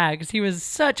little bad because he was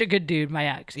such a good dude, my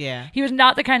ex. Yeah. He was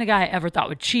not the kind of guy I ever thought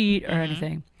would cheat or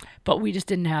anything, but we just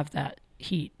didn't have that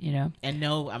heat, And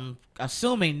I'm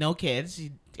assuming no kids.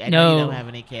 I no, know you don't have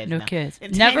any kids. No kids.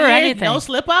 Never years, anything. No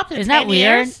slip ups. Isn't that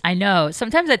weird? I know.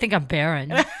 Sometimes I think I'm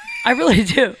barren. I really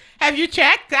do. Have you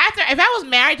checked? If I was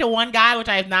married to one guy, which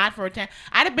I have not for 10,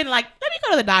 I'd have been like, let me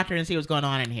go to the doctor and see what's going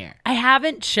on in here. I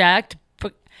haven't checked,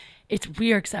 but it's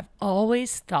weird because I've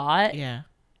always thought. Yeah.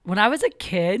 When I was a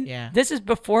kid, this is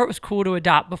before it was cool to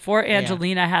adopt, before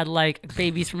Angelina had like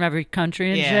babies from every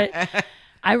country and shit.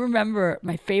 I remember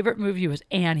my favorite movie was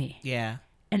Annie. Yeah.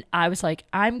 And I was like,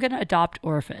 I'm going to adopt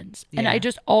orphans. And I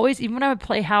just always, even when I would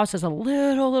play house as a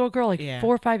little girl, like 4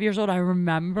 or 5 years old, I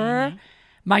remember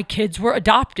my kids were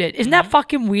adopted. Isn't that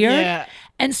fucking weird? Yeah.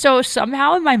 And so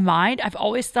somehow in my mind, I've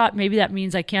always thought maybe that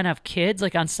means I can't have kids,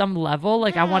 like on some level.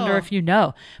 Like, I wonder if you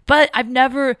know. But I've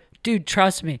never Dude,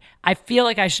 trust me. I feel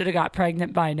like I should have got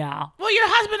pregnant by now. Well, your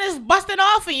husband is busting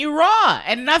off and you raw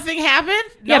and nothing happened?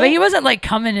 Yeah, but he wasn't like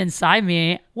coming inside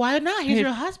me. Why not? He's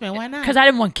your husband. Why not? Because I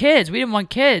didn't want kids. We didn't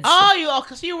want kids. Oh,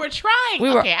 because you were trying.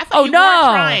 Okay, I thought you weren't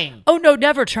trying. Oh, no,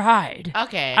 never tried.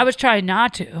 Okay. I was trying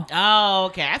not to. Oh,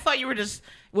 okay. I thought you were just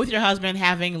with your husband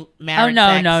having marriage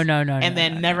sex. No. And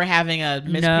then never having a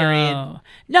misperiod.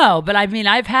 No, but I mean,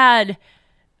 I've had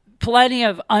plenty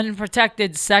of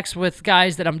unprotected sex with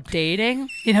guys that I'm dating.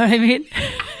 You know what I mean?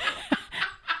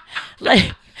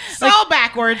 like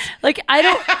backwards. Like I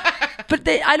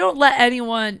don't let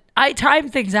anyone. I time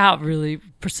things out really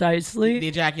precisely. The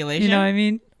ejaculation. You know what I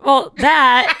mean? Well,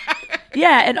 that.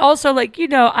 Yeah, and also like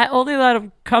I only let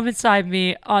them come inside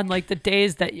me on like the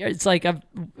days that it's like a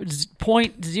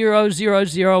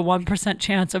 0.0001%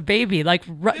 chance of baby, like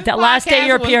that last day of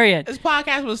your period. This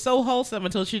podcast was so wholesome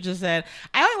until she just said,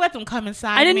 "I only let them come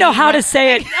inside." I didn't know how to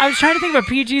say it. I was trying to think of a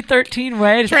PG-13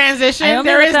 way. Transition.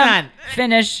 There is none.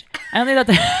 Finish. I only let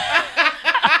them.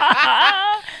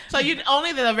 So you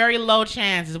only the very low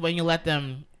chance is when you let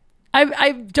them.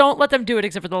 I don't let them do it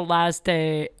except for the last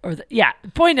day The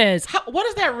point is, what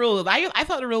is that rule? I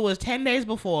thought the rule was 10 days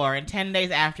before and 10 days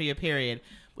after your period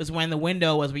was when the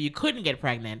window was where you couldn't get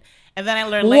pregnant. And then I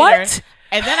learned later. What?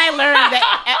 And then I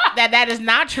learned that is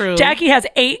not true. Jackie has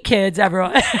 8 kids,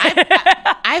 everyone.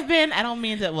 I've been. I don't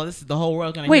mean to. Well, this is the whole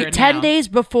world going to hear it now. 10 days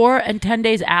before and 10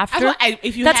 days after.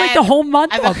 That's like the whole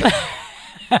month.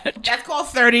 That's called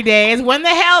 30 days. When the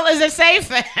hell is it safe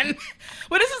then?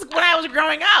 Well, this is when I was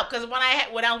growing up, because when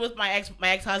I was with my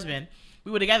ex-husband,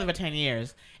 we were together for 10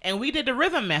 years, and we did the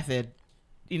rhythm method,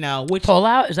 which pull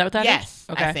out. Is that what that is? Yes,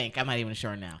 okay. I think I'm not even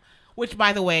sure now. Which,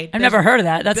 by the way, I've never heard of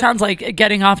that. That sounds like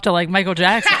getting off to like Michael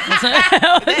Jackson.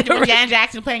 With Janet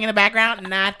Jackson playing in the background,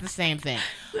 not the same thing.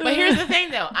 But here's the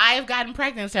thing, though: I have gotten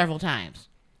pregnant several times.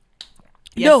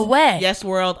 Yes, no way. Yes,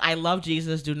 world. I love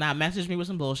Jesus. Do not message me with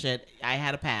some bullshit. I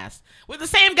had a past with the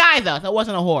same guy though. That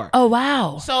wasn't a whore. Oh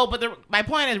wow. So, but my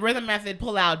point is, rhythm method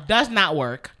pull out does not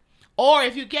work. Or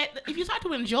if you start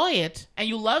to enjoy it and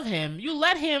you love him, you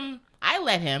let him. I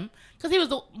let him because he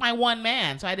was my one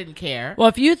man, so I didn't care. Well,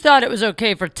 if you thought it was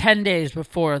okay for 10 days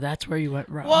before, that's where you went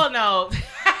wrong. Well, no.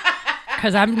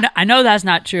 Because I know that's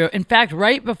not true. In fact,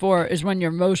 right before is when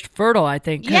you're most fertile, I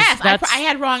think. Yes, I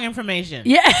had wrong information.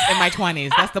 Yeah. In my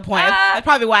 20s. That's the point. That's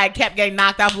probably why I kept getting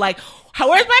knocked off. Like,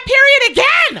 where's my period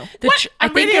again?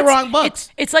 I'm reading the wrong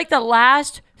books. It's like the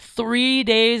last 3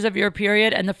 days of your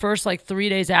period and the first like 3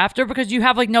 days after because you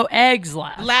have like no eggs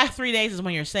left. Last 3 days is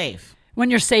when you're safe.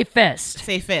 When you're safest.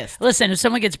 Safest. Listen, if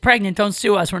someone gets pregnant, don't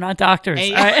sue us. We're not doctors.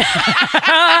 All right?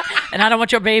 And I don't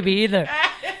want your baby either.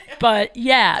 But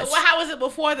yeah. So how is it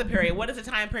before the period? What is the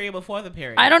time period before the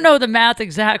period? I don't know the math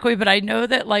exactly, but I know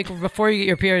that like before you get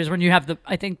your period is when you have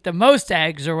the most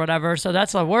eggs or whatever. So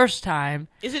that's the worst time.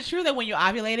 Is it true that when you're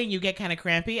ovulating, you get kind of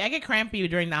crampy? I get crampy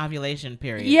during the ovulation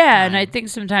period. Yeah, and I think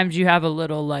sometimes you have a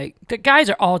little like the guys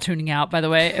are all tuning out. By the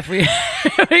way, if we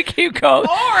keep going,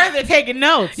 or they're taking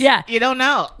notes. Yeah, you don't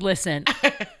know. Listen,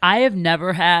 I have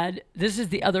never had. This is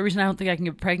the other reason I don't think I can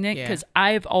get pregnant because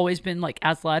I've always been like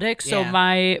athletic. So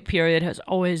my period has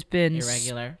always been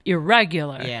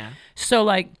irregular. Yeah. So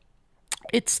like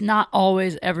it's not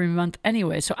always every month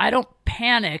anyway. So I don't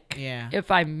panic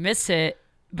if I miss it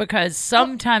because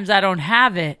sometimes I don't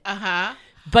have it. Uh-huh.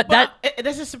 But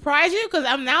does it surprise you? Because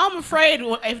I'm afraid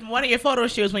if one of your photo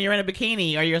shoots when you're in a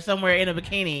bikini or you're somewhere in a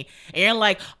bikini and you're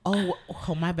like, oh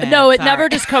my bad. No, it never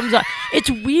just comes up. It's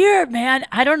weird, man.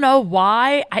 I don't know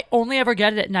why. I only ever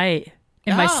get it at night.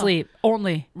 In my sleep,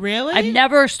 only. Really? I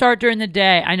never start during the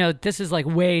day. I know this is like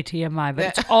way TMI, but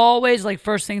it's always like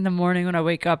first thing in the morning when I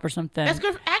wake up or something. That's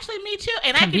good. Actually, me too.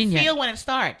 And Convenient. I can feel when it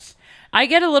starts. I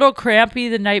get a little crampy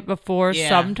the night before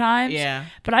sometimes. Yeah.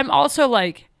 But I'm also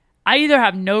like, I either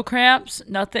have no cramps,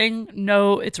 nothing,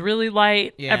 it's really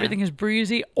light, everything is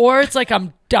breezy, or it's like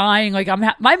I'm dying. Like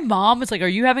my mom was like, "Are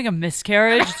you having a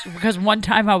miscarriage?" Because one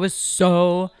time I was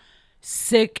so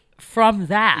sick from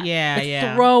that.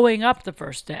 Throwing up the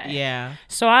first day. Yeah.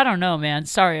 So I don't know, man.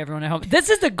 Sorry, everyone at home. This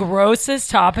is the grossest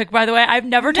topic, by the way. I've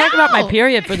never talked about my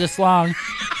period for this long.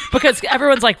 Because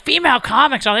everyone's like, female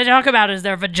comics, all they talk about is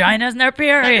their vaginas and their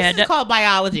period. This is called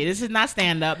biology. This is not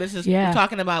stand-up. This is we're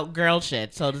talking about girl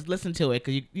shit. So just listen to it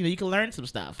because you can learn some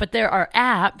stuff. But there are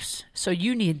apps, so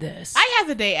you need this. I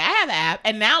have the app,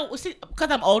 and now because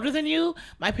I'm older than you,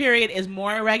 my period is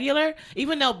more irregular.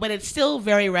 But it's still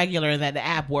very regular that the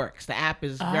app works. The app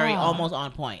is very almost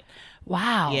on point.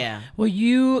 Wow. Yeah. Well,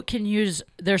 you can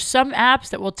there's some apps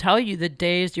that will tell you the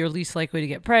days you're least likely to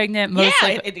get pregnant.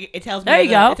 It tells me. There you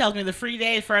go. It tells me the free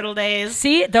days, fertile days.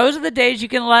 See, those are the days you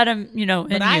can let him,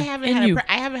 But I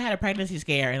haven't had a pregnancy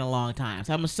scare in a long time,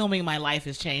 so I'm assuming my life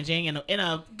is changing in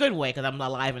a good way because I'm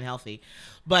alive and healthy.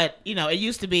 But I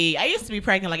used to be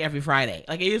pregnant like every Friday.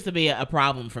 Like it used to be a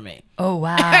problem for me. Oh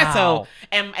wow. So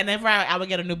and then I would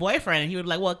get a new boyfriend, and he would be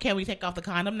like, "Well, can we take off the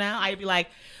condom now?" I'd be like,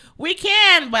 "We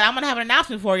can, but I'm gonna have an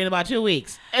announcement for you in about 2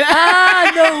 weeks." No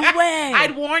way.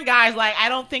 I'd warn guys like, "I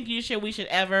don't think we should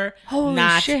ever." Holy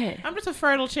not. shit. I'm just a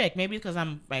fertile chick. Maybe because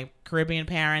I'm my Caribbean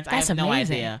parents. That's I have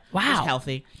amazing. no idea. Wow. Just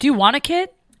healthy. Do you want a kid?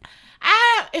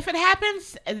 If it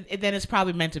happens, then it's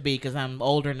probably meant to be because I'm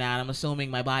older now. And I'm assuming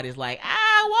my body's like,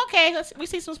 well, okay, we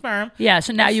see some sperm. Yeah,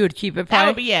 so now you would keep it. That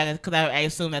would be, because I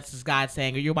assume that's just God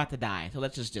saying, you're about to die, so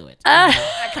let's just do it.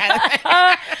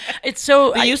 It's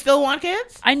so. Do you still want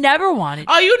kids? I never wanted.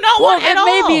 Oh, you know one at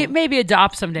all? Maybe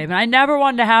adopt someday, but I never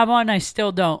wanted to have one. I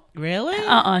still don't. Really?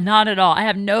 Not at all. I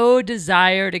have no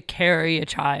desire to carry a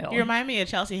child. You remind me of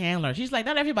Chelsea Handler. She's like,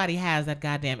 not everybody has that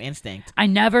goddamn instinct. I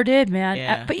never did, man.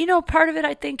 Yeah. But part of it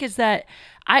I think is that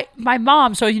my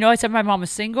mom, so I said my mom was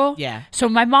single. Yeah. So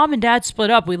my mom and dad split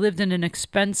up. We lived in an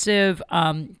expensive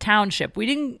township. We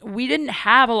didn't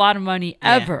have a lot of money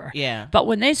ever. Yeah. But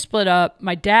when they split up,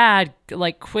 my dad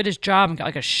quit his job and got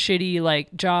a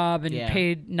shitty job and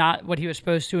paid not what he was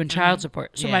supposed to in child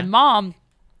support. So my mom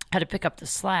had to pick up the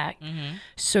slack. Mm-hmm.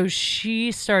 So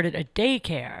she started a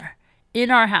daycare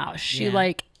in our house. She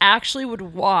actually would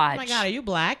watch. Oh my God, are you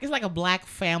black? It's like a black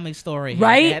family story.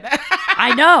 Right?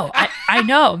 I know. I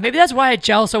know. Maybe that's why I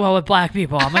gel so well with black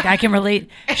people. I'm like, I can relate.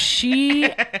 She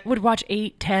would watch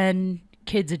 8-10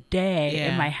 kids a day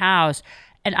in my house,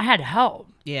 and I had to help.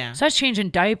 Yeah. So I was changing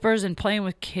diapers and playing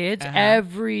with kids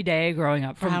every day growing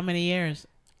up. For how many years?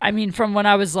 I mean, from when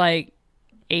I was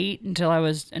 8 until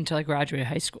I graduated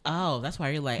high school. Oh, that's why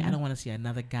you're like, I don't want to see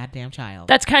another goddamn child.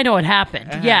 That's kind of what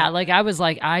happened. Yeah, I was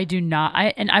like, I do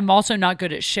not. And I'm also not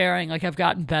good at sharing. I've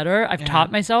gotten better. I've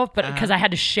taught myself, but because I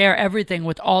had to share everything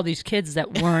with all these kids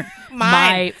that weren't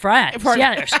my friends.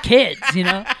 Yeah, there's kids,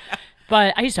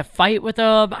 But I used to fight with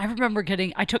them. I remember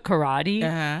I took karate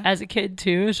as a kid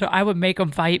too, so I would make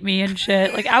them fight me and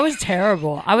shit. I was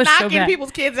terrible. I was knocking so bad.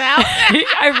 people's kids out.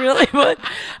 I really would.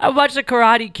 I would watch the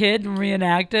Karate Kid and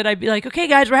reenact it. I'd be like, okay,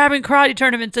 guys, we're having karate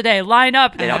tournament today. Line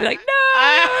up. And I'll be like,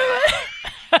 no.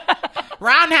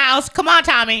 Roundhouse. Come on,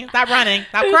 Tommy. Stop running.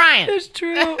 Stop crying. It's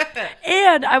true.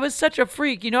 And I was such a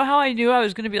freak. You know how I knew I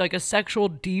was going to be a sexual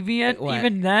deviant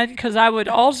even then? Because I would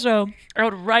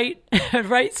write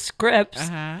scripts.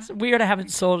 It's weird I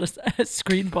haven't sold a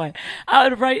screenplay. I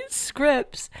would write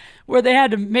scripts where they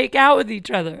had to make out with each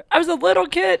other. I was a little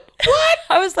kid. What?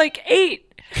 I was 8.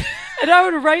 And I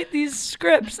would write these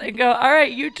scripts and go, all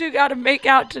right, you two got to make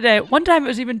out today. One time it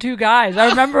was even 2 guys. I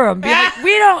remember them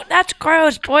being like, that's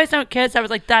gross. Boys don't kiss. I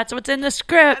was like, that's what's in the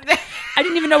script. I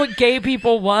didn't even know what gay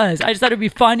people was. I just thought it'd be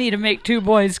funny to make 2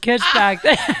 boys kiss back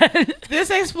then. This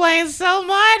explains so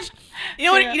much. You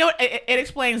know what? It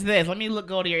explains this. Let me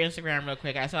go to your Instagram real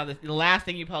quick. I saw the last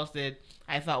thing you posted.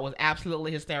 I thought was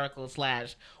absolutely hysterical.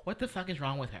 / what the fuck is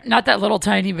wrong with her? Not that little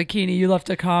tiny bikini you left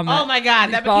a comment. Oh my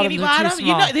God, that bikini bottom.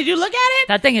 Did you look at it?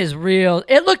 That thing is real.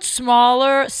 It looked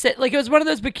smaller. It was one of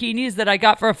those bikinis that I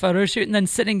got for a photo shoot, and then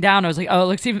sitting down, I was like, oh, it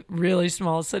looks even really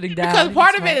small sitting down. Because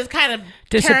part of it is kind of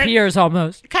disappears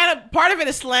almost. Part of it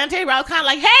is slanted. But I was kind of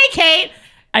like, hey, Kate.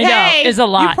 I know, it's a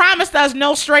lot. You promised us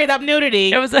no straight up nudity.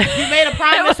 You made a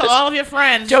promise to all of your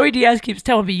friends. Joey Diaz keeps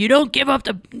telling me, you don't give up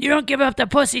the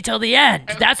pussy till the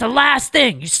end. That's the last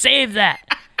thing. You save that.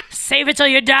 Save it till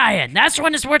you're dying. That's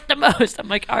when it's worth the most. I'm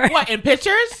like, all right. What, in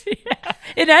pictures? Yeah,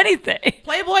 in anything.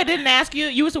 Playboy didn't ask you.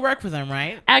 You used to work for them,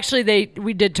 right? Actually,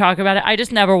 we did talk about it. I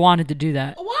just never wanted to do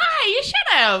that. Why? You should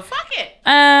have. Fuck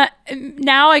it.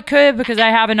 Now I could because I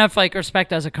have enough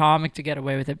respect as a comic to get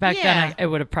away with it. Back then, it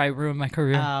would have probably ruined my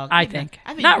career. I think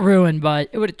not ruined, but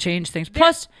it would have changed things.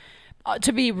 Plus,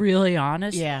 to be really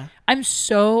honest, I'm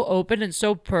so open and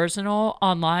so personal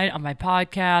online on my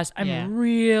podcast. I'm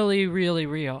really, really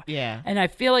real. Yeah. And I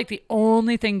feel like the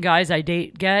only thing guys I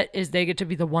date get is they get to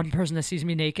be the one person that sees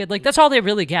me naked. That's all they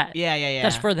really get. Yeah.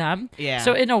 That's for them. Yeah.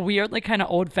 So in a weird, kind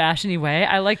of old-fashioned way,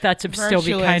 I like that to still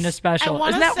be kind of special. I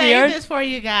want Isn't to that say weird? this for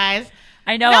you guys.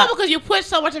 I know. No, because you put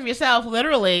so much of yourself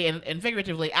literally and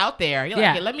figuratively out there. You're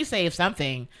like, let me save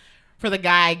something for the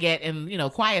guy I get in,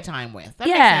 quiet time with. That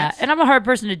makes sense. And I'm a hard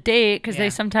person to date because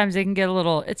they can get a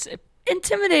little. It's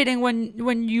intimidating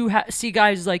when you see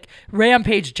guys like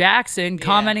Rampage Jackson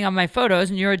commenting on my photos,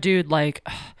 and you're a dude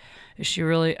Is she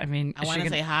really? I mean, I want to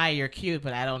say hi. You're cute,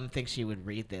 but I don't think she would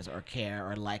read this or care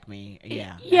or like me.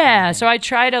 Yeah. Yeah. So I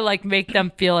try to like make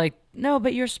them feel like no,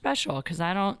 but you're special because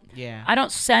I don't. Yeah. I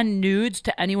don't send nudes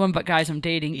to anyone but guys I'm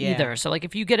dating either. So like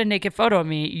if you get a naked photo of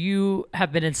me, you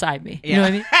have been inside me. You know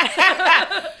what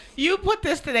I mean? You put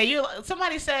this today.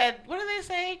 Somebody said, what do they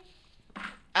say?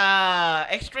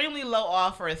 Extremely low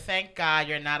offer. Thank God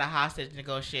you're not a hostage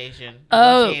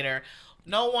negotiator.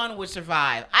 No one would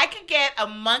survive. I could get a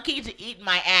monkey to eat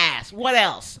my ass. What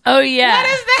else? Oh yeah. What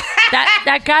is that?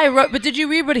 That guy wrote. But did you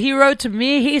read what he wrote to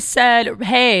me? He said,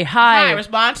 "Hey, hi.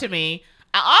 Respond to me."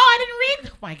 I didn't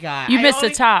read. Oh my God. You missed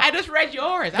the top. I just read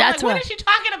yours. That's what is she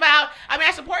talking about? I mean,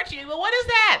 I support you, but what is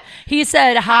that? He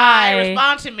said, "Hi.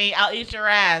 Respond to me. I'll eat your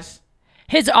ass."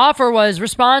 His offer was,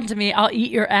 "Respond to me. I'll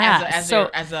eat your ass."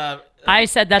 I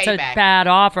said that's payback. A bad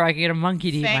offer. I could get a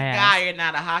monkey to eat my Thank ass. God you're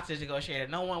not a hostage negotiator.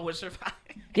 No one would survive.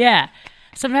 Yeah.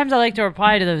 Sometimes I like to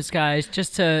reply to those guys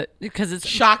just because it's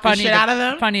shock the shit out of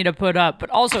them. Funny to put up, but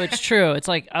also it's true. It's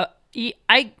like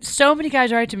so many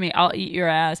guys write to me, "I'll eat your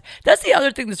ass." That's the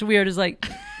other thing that's weird is like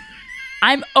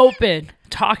I'm open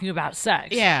talking about sex.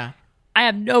 Yeah. I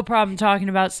have no problem talking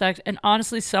about sex, and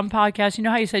honestly, some podcasts. You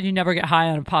know how you said you never get high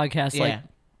on a podcast? Yeah. Like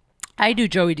I do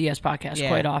Joey Diaz podcast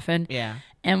quite often. Yeah.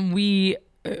 And we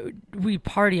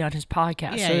party on his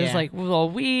podcast. So there's like a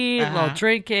little weed, a little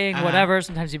drinking, whatever.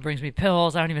 Sometimes he brings me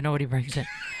pills. I don't even know what he brings in.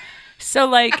 So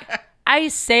like I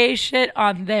say shit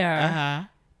on there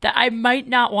that I might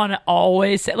not want to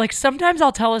always say. Like sometimes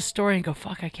I'll tell a story and go,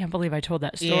 fuck, I can't believe I told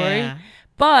that story. Yeah.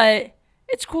 But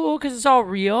it's cool because it's all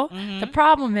real. The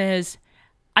problem is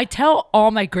I tell all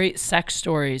my great sex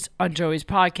stories on Joey's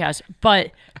podcast,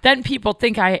 but then people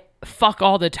think I fuck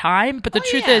all the time. But the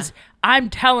truth is I'm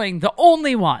telling the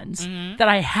only ones that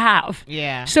I have.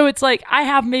 Yeah. So it's like I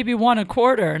have maybe one a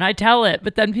quarter and I tell it,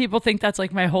 but then people think that's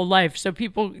like my whole life. So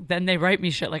people, then they write me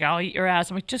shit like, "I'll eat your ass."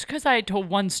 I'm like, just because I told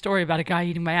one story about a guy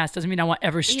eating my ass doesn't mean I want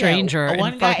every stranger. Yeah,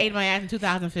 one guy ate my ass in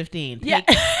 2015. Yeah.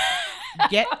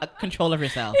 Get a control of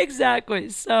yourself. Exactly.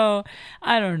 So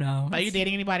I don't know. Are you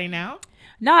dating anybody now?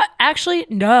 Not actually,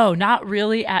 no, not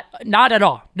really, not at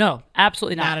all. No,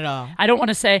 absolutely not. Not at all. I don't want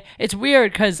to say it's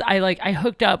weird because I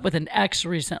hooked up with an ex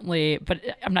recently, but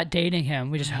I'm not dating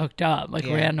him. We just hooked up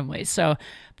randomly. So,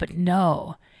 but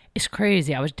no, it's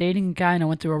crazy. I was dating a guy and I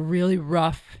went through a really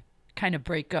rough kind of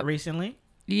breakup Recently?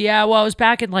 Yeah, well, it was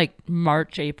back in like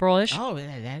March, April-ish. Oh,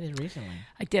 that is recently.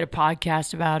 I did a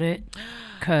podcast about it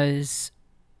because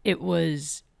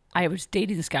I was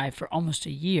dating this guy for almost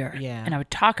a year. Yeah. And I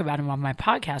would talk about him on my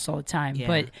podcast all the time. Yeah.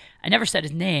 But I never said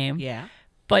his name. Yeah.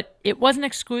 But it wasn't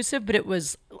exclusive, but it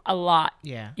was a lot.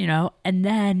 Yeah. You know? And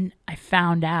then I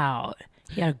found out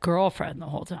he had a girlfriend the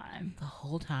whole time. The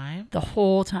whole time? The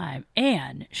whole time.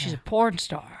 And she's a porn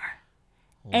star.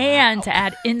 Wow. And to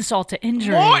add insult to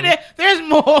injury. There's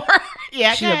more.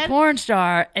 Yeah, she's a porn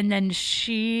star. And then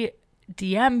she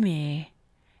DM'd me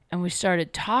and we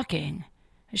started talking.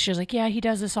 And she was like, "Yeah, he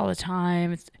does this all the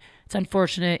time. It's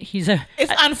unfortunate.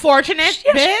 It's unfortunate,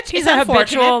 bitch. He's a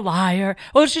habitual liar."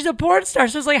 Well, she's a porn star.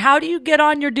 So it's like, how do you get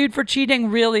on your dude for cheating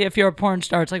really if you're a porn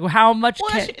star? It's like, well, how much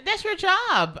that's your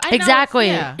job. Exactly.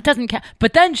 It doesn't count.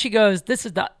 But then she goes, this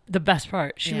is the best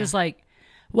part. She was like,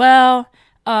 "Well,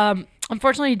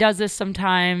 unfortunately, he does this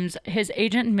sometimes. His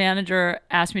agent and manager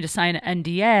asked me to sign an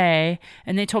NDA,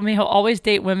 and they told me he'll always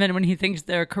date women when he thinks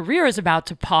their career is about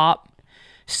to pop.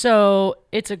 So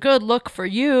it's a good look for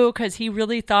you because he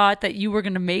really thought that you were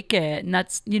going to make it. And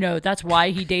that's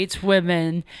why he dates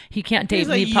women. He can't date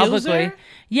me publicly." User?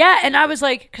 Yeah. And I was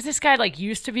like, because this guy like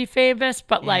used to be famous,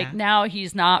 but like now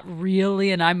he's not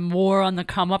really. And I'm more on the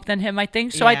come up than him, I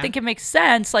think. So I think it makes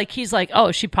sense. Like he's like,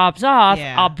 "Oh, she pops off.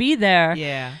 I'll be there."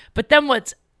 Yeah. But then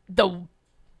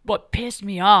what pissed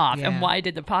me off and why I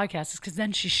did the podcast is because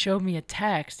then she showed me a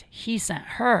text he sent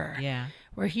her. Yeah.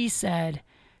 Where he said,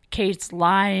 "Kate's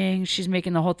lying. She's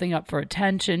making the whole thing up for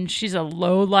attention. She's a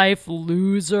low-life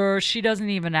loser. She doesn't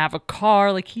even have a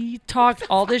car." Like, he talked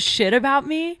all this shit about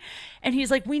me. And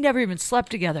he's like, "We never even slept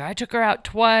together. I took her out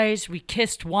twice. We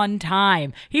kissed one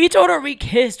time." He told her we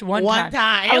kissed one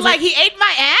time. I was like, he ate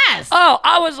my ass. Oh,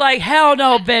 I was like, hell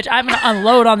no, bitch. I'm going to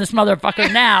unload on this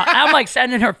motherfucker now. I'm like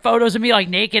sending her photos of me like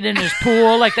naked in his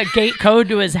pool, like the gate code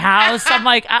to his house. I'm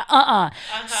like,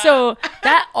 So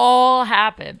that all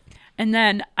happened. And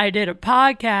then I did a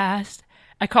podcast.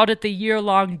 I called it the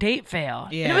year-long date fail.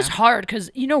 Yeah. And it was hard because,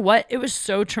 you know what? It was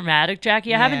so traumatic,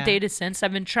 Jackie. I haven't dated since.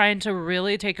 I've been trying to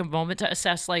really take a moment to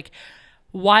assess, like,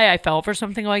 why I fell for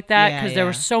something like that because there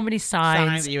were so many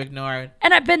signs that you ignored.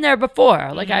 And I've been there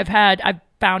before. Like, I've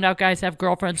found out guys have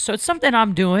girlfriends. So it's something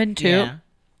I'm doing, too. Yeah.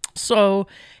 So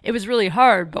it was really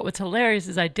hard. But what's hilarious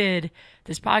is I did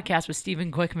this podcast with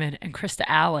Stephen Glickman and Krista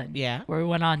Allen, where we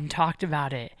went on and talked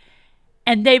about it.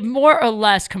 And they more or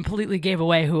less completely gave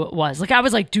away who it was. Like, I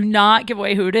was like, do not give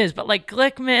away who it is. But like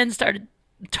Glickman started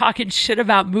talking shit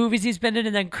about movies he's been in,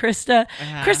 and then Krista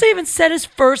even said his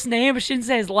first name, but she didn't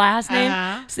say his last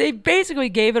name. So they basically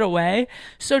gave it away.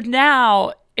 So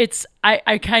now it's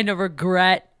I kind of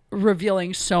regret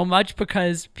revealing so much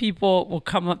because people will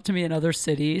come up to me in other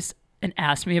cities and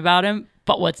ask me about him.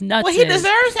 But what's nuts he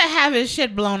deserves to have his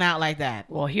shit blown out like that.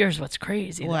 Well, here's what's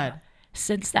crazy. What? Though.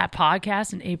 Since that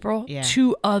podcast in April,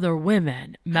 2 other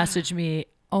women messaged me,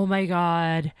 oh my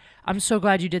God, I'm so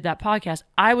glad you did that podcast.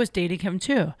 I was dating him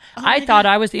too. I thought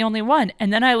I was the only one.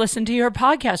 And then I listened to your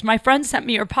podcast. My friend sent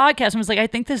me your podcast and was like, I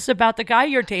think this is about the guy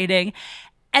you're dating.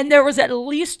 And there was at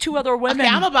least 2 other women. Okay,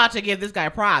 I'm about to give this guy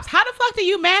props. How the fuck do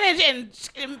you manage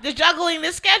and juggling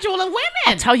this schedule of women?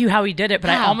 I'll tell you how he did it, but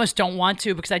I almost don't want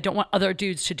to because I don't want other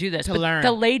dudes to do this. To learn.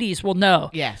 The ladies will know.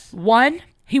 Yes. 1,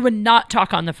 he would not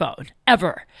talk on the phone,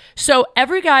 ever. So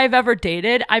every guy I've ever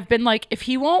dated, I've been like, if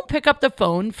he won't pick up the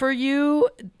phone for you,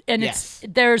 and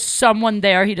there's someone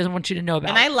there he doesn't want you to know about.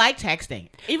 And I like texting.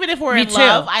 Even if we're in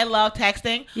love, I love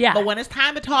texting. Yeah. But when it's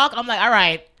time to talk, I'm like, all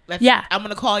right, I'm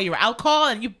going to call you. I'll call,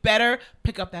 and you better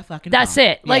pick up that fucking phone. That's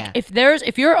it. Like,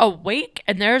 if you're awake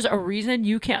and there's a reason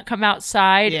you can't come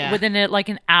outside within like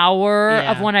an hour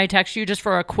of when I text you just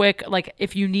for a quick, like,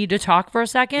 if you need to talk for a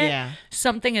second,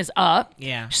 something is up.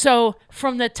 Yeah. So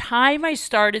from the time I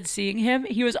started seeing him,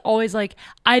 he was always like,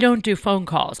 I don't do phone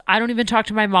calls. I don't even talk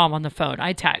to my mom on the phone.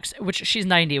 I text, which she's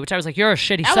 90, which I was like, you're a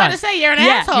shitty son. I want to say you're an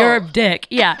asshole. You're a dick.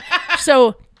 Yeah.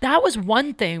 So that was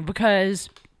one thing because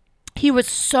he was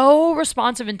so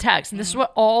responsive in text, and this is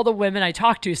what all the women I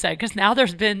talked to said. Because now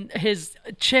there's been his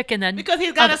chick, and then because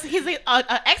he's got he's an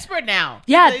expert now.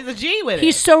 Yeah, he's a G with it.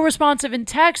 He's so responsive in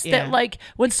text that like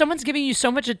when someone's giving you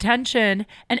so much attention,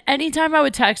 and anytime I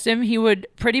would text him, he would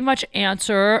pretty much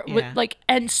answer with like.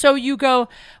 And so you go,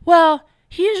 well,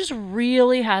 he just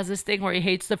really has this thing where he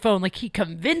hates the phone. Like, he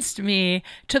convinced me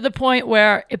to the point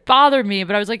where it bothered me,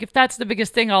 but I was like, if that's the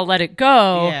biggest thing, I'll let it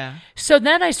go. Yeah. So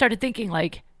then I started thinking,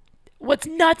 like, what's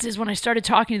nuts is when I started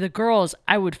talking to the girls,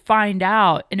 I would find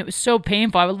out, and it was so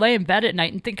painful. I would lay in bed at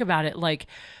night and think about it, like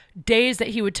days that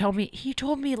he would tell me. He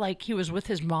told me like he was with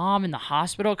his mom in the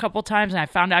hospital a couple times, and I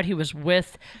found out he was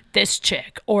with this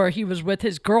chick, or he was with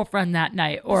his girlfriend that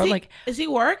night, or is he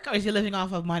work, or is he living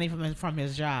off of money from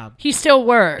his job? He still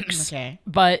works. Okay,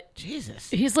 but Jesus,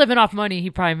 he's living off money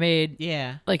he probably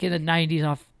made like in the 90s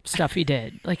off stuff he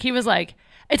did. Like, he was like,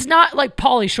 it's not like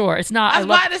Pauly Shore. It's not. I was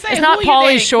about to say, it's not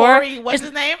Pauly Shore. Corey, what's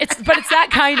his name? But it's that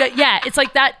kind of It's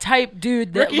like that type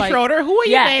dude. That, Ricky like, Schroeder. Who are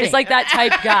you dating? It's like that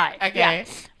type guy. Okay. Yeah.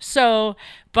 So,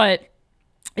 but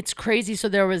it's crazy. So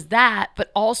there was that, but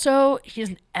also he's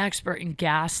an expert in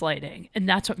gaslighting, and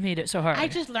that's what made it so hard. I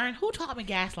just learned who taught me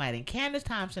gaslighting. Candace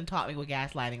Thompson taught me what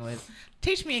gaslighting was.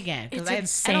 Teach me again. It's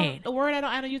insane.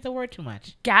 I don't use the word too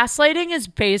much. Gaslighting is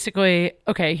basically,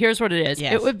 okay, here's what it is.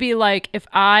 Yes. It would be like if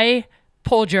I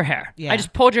pulled your hair. Yeah. I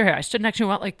just pulled your hair. I stood next to you and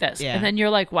went like this. Yeah. And then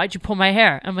you're like, why'd you pull my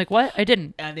hair? I'm like, what? I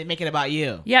didn't. And they make it about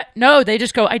you. Yeah. No, they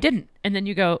just go, I didn't. And then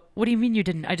you go, what do you mean you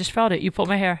didn't? I just felt it. You pulled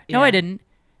my hair. Yeah. No, I didn't.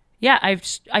 Yeah,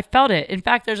 I felt it. In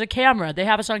fact, there's a camera. They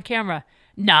have us on camera.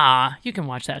 Nah, you can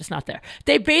watch that. It's not there.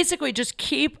 They basically just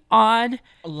keep on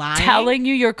telling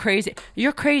you you're crazy.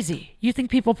 You're crazy. You think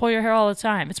people pull your hair all the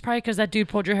time. It's probably because that dude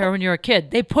pulled your hair when you were a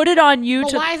kid. They put it on you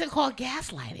why is it called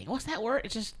gaslighting? What's that word?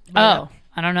 It's just...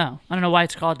 I don't know. I don't know why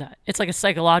it's called that. It's like a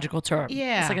psychological term.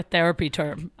 Yeah. It's like a therapy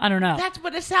term. I don't know.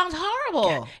 But it sounds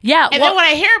horrible. Yeah. And then when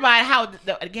I hear about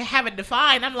have it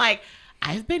defined, I'm like,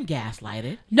 I've been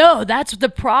gaslighted. No, that's the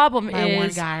problem. By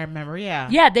one guy I remember,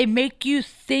 Yeah, they make you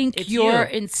think you're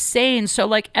insane. So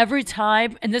like every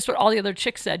time, and this is what all the other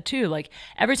chicks said too, like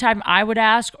every time I would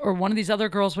ask or one of these other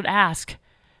girls would ask,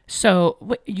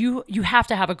 so you have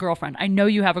to have a girlfriend. I know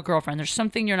you have a girlfriend. There's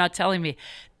something you're not telling me.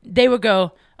 They would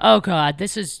go, oh God,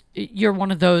 you're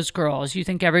one of those girls. You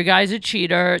think every guy's a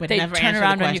cheater. But they never turn answer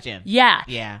around the on question. you. Yeah.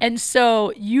 Yeah. And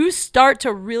so you start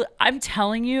to really, I'm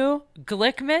telling you,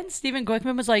 Stephen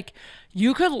Glickman was like,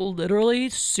 you could literally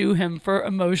sue him for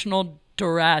emotional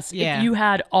duress if you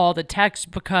had all the texts,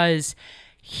 because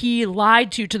he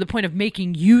lied to you to the point of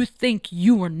making you think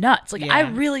you were nuts. Like I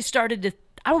really started to,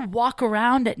 I would walk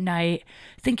around at night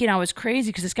thinking I was crazy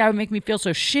because this guy would make me feel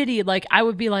so shitty. Like I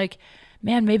would be like,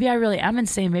 man, maybe I really am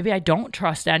insane. Maybe I don't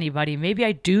trust anybody. Maybe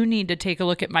I do need to take a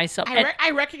look at myself.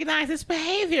 I recognize this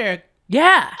behavior.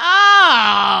 Yeah.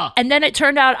 Oh. And then it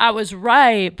turned out I was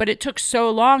right, but it took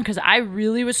so long because I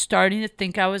really was starting to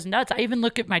think I was nuts. I even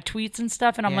look at my tweets and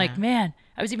stuff, and I'm like, man,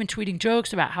 I was even tweeting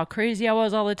jokes about how crazy I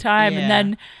was all the time. Yeah. And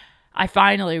then I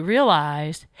finally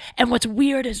realized, and what's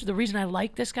weird is the reason I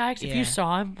like this guy, because if you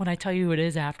saw him, when I tell you who it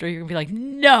is after, you're going to be like,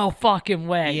 no fucking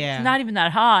way. Yeah. He's not even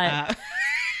that hot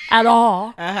at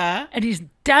all. Uh-huh. And he's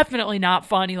definitely not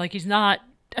funny. Like, he's not.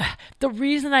 The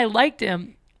reason I liked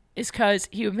him is because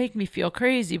he would make me feel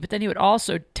crazy, but then he would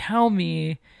also tell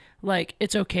me, like,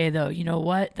 it's okay though. You know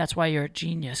what? That's why you're a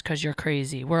genius, because you're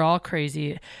crazy. We're all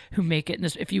crazy who make it in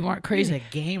this. If you weren't crazy. He's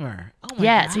a gamer. Oh my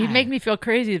God. So he'd make me feel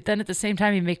crazy, but then at the same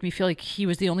time, he'd make me feel like he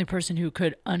was the only person who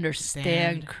could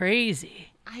understand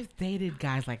crazy. I've dated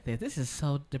guys like this. This is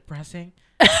so depressing.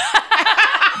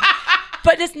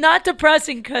 But it's not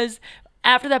depressing because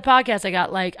after that podcast, I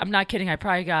got like, I'm not kidding, I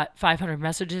probably got 500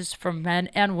 messages from men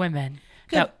and women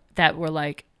that were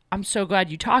like, I'm so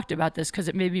glad you talked about this because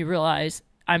it made me realize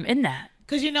I'm in that.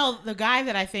 Because, you know, the guy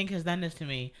that I think has done this to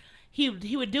me, he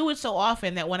would do it so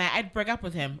often that when I'd break up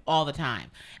with him all the time.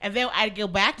 And then I'd go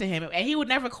back to him, and he would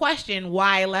never question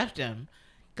why I left him.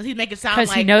 Because he'd make it sound like...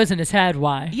 Because he knows in his head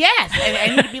why. Yes.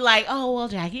 And he'd be like, oh, well,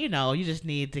 Jackie, you know, you just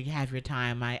need to have your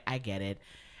time. I get it.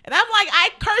 And I'm like, I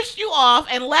cursed you off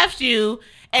and left you,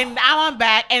 and now I'm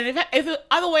back. And if the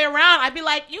other way around, I'd be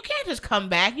like, you can't just come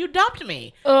back. You dumped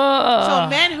me. So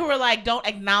men who are like, don't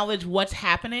acknowledge what's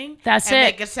happening. That's and it.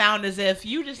 Make it sound as if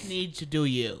you just need to do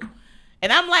you.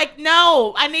 And I'm like,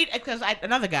 no, I need, because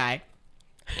another guy,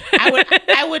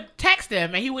 I would text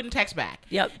him and he wouldn't text back.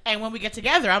 Yep. And when we get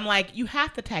together, I'm like, you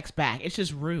have to text back. It's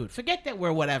just rude. Forget that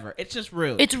we're whatever. It's just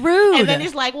rude. It's rude. And then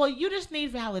he's like, well, you just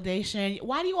need validation.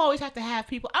 Why do you always have to have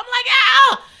people? I'm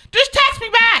like, just text me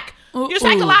back. You're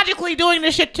psychologically doing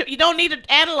this shit too. You don't need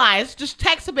to analyze. Just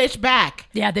text a bitch back.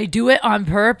 Yeah, they do it on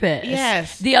purpose.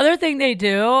 Yes. The other thing they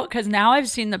do, because now I've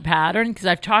seen the pattern, because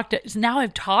I've talked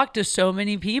to so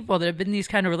many people that have been in these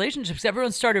kind of relationships.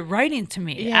 Everyone started writing to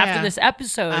me after this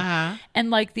episode. Uh-huh. And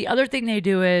like the other thing they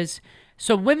do is,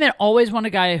 so women always want a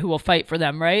guy who will fight for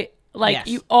them, right? Like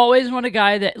you always want a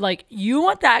guy that like, you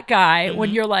want that guy when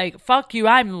you're like, fuck you,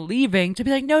 I'm leaving, to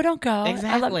be like, no, don't go.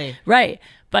 Exactly. Right.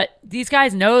 But these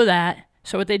guys know that.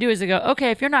 So what they do is they go,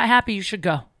 okay, if you're not happy, you should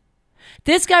go.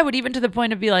 This guy would even to the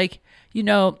point of be like, you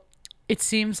know, it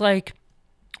seems like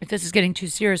if this is getting too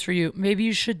serious for you, maybe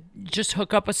you should just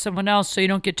hook up with someone else so you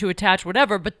don't get too attached,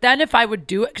 whatever. But then if I would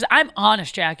do it, because I'm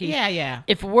honest, Jackie. Yeah.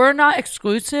 If we're not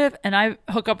exclusive and I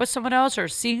hook up with someone else or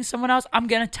seeing someone else, I'm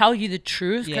going to tell you the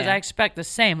truth because I expect the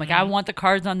same. Like I want the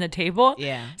cards on the table.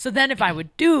 Yeah. So then if I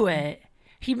would do it,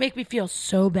 he'd make me feel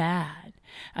so bad.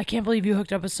 I can't believe you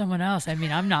hooked up with someone else. I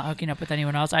mean, I'm not hooking up with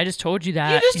anyone else. I just told you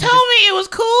that. You just told me it was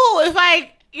cool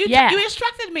if you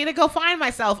instructed me to go find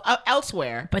myself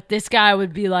elsewhere. But this guy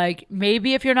would be like,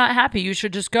 maybe if you're not happy, you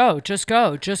should just go. Just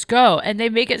go. Just go. And they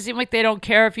make it seem like they don't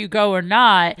care if you go or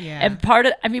not. Yeah.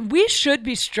 And we should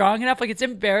be strong enough. Like, it's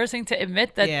embarrassing to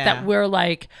admit that we're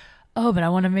like, oh, but I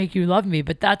want to make you love me.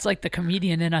 But that's like the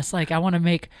comedian in us. Like, I want to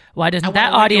make, why doesn't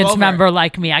that audience member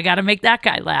like me? I got to make that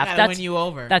guy laugh. I gotta win you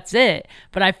over. That's it.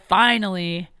 But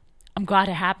I'm glad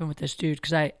it happened with this dude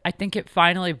because I think it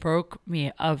finally broke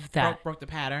me of that. Broke the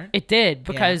pattern. It did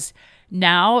because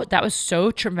now that was so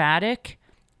traumatic.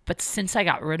 But since I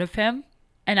got rid of him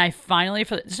and I finally,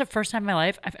 this is the first time in my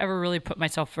life I've ever really put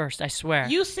myself first, I swear.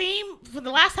 You seem, for the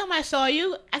last time I saw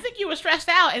you, I think you were stressed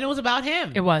out and it was about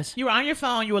him. It was. You were on your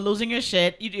phone. You were losing your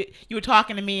shit. You were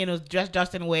talking to me and it was just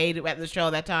Justin Wade at the show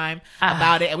that time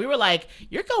about it. And we were like,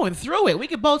 you're going through it. We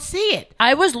could both see it.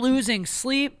 I was losing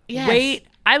sleep, weight.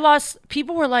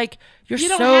 People were like, you're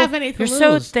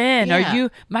so thin. Yeah.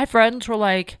 My friends were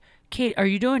like, Kate, are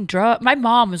you doing drugs? My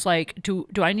mom was like, do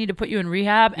I need to put you in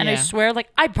rehab? And I swear, like,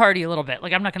 I party a little bit.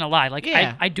 Like, I'm not going to lie. Like,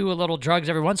 I do a little drugs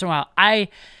every once in a while. I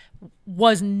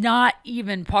was not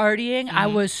even partying. I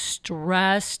was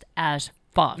stressed as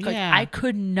fuck. Like, I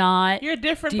could not. You're a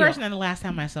different person than the last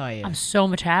time I saw you. I'm so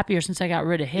much happier since I got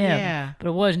rid of him. Yeah. But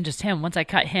it wasn't just him. Once I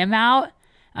cut him out,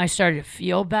 I started to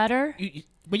feel better.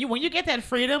 When you get that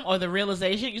freedom or the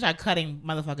realization, you start cutting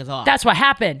motherfuckers off. That's what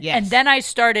happened. Yes. And then I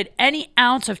started any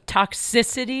ounce of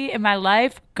toxicity in my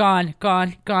life, gone,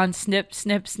 snip,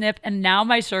 snip, snip. And now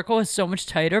my circle is so much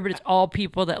tighter, but it's all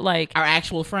people that like are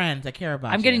actual friends that care about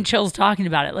you. I'm getting chills talking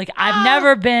about it. Like I've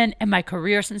never been in my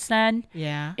career since then.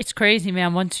 Yeah. It's crazy,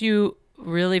 man. Once you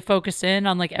really focus in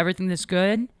on like everything that's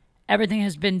good, everything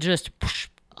has been just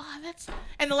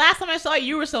And the last time I saw you,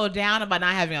 you were so down about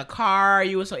not having a car.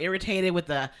 You were so irritated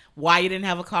with why you didn't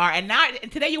have a car. And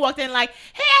today you walked in like,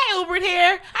 hey, I Ubered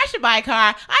here. I should buy a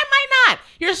car. I might not.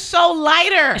 You're so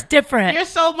lighter. It's different. You're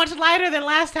so much lighter than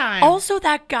last time. Also,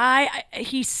 that guy,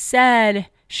 he said,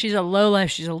 she's a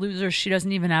lowlife. She's a loser. She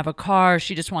doesn't even have a car.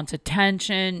 She just wants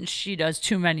attention. She does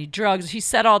too many drugs. He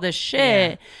said all this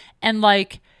shit. And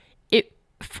like,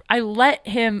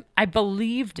 I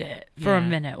believed it for a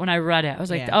minute when I read it. I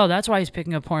was like, oh, that's why he's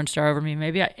picking a porn star over me.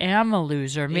 Maybe I am a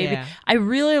loser. Maybe I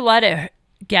really let it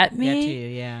get me. Get to you,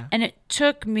 yeah. And it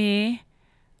took me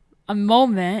a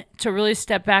moment to really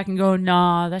step back and go,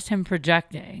 nah, that's him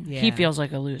projecting. Yeah. He feels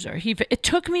like a loser. It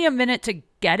took me a minute to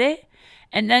get it,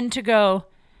 and then to go,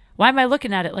 why am I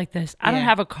looking at it like this? I don't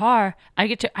have a car.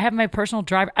 I have my personal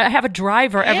driver. I have a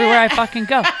driver everywhere I fucking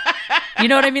go. You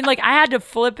know what I mean? Like, I had to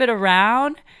flip it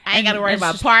around. I ain't got to worry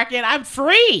about parking. I'm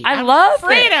free. I love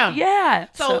freedom. It. Yeah.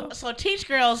 So teach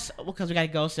girls, because we got to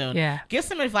go soon. Yeah. Give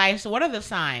some advice. What are the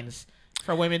signs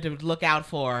for women to look out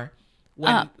for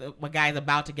when guy's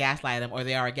about to gaslight them or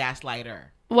they are a gaslighter?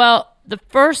 Well, the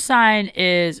first sign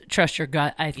is trust your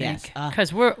gut, I think.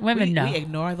 Because women know. We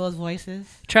ignore those voices.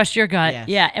 Trust your gut. Yes.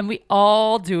 Yeah. And we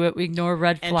all do it. We ignore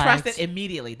red flags. And trust it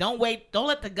immediately. Don't wait. Don't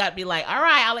let the gut be like, all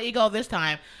right, I'll let you go this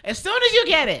time. As soon as you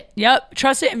get it. Yep.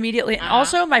 Trust it immediately. And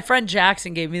also, my friend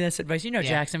Jackson gave me this advice. You know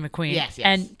Jackson McQueen. Yes.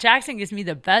 And Jackson gives me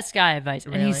the best guy advice.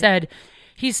 Really? And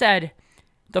he said,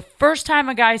 the first time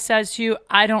a guy says to you,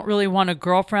 I don't really want a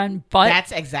girlfriend, but...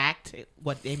 That's exact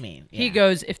what they mean. Yeah. He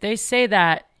goes, if they say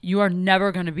that, you are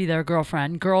never going to be their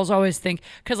girlfriend. Girls always think,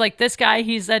 because like this guy,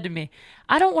 he said to me,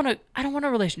 I don't want a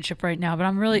relationship right now, but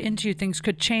I'm really into you. Things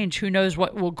could change. Who knows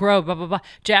what will grow, blah, blah, blah.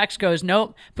 Jax goes,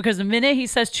 nope. Because the minute he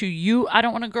says to you, I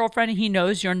don't want a girlfriend, he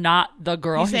knows you're not the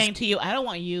girl. He's saying to you, I don't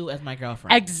want you as my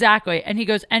girlfriend. Exactly. And he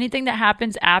goes, anything that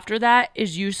happens after that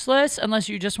is useless unless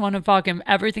you just want to fuck him.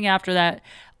 Everything after that.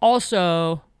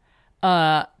 Also,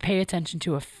 pay attention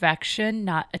to affection,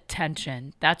 not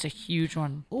attention. That's a huge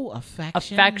one. Ooh,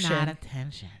 affection, not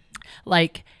attention.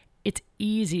 Like, it's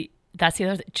easy. That's the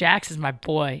other thing. Jax is my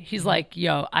boy. He's like,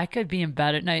 yo, I could be in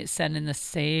bed at night sending the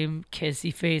same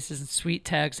kissy faces and sweet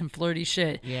texts and flirty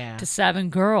shit to 7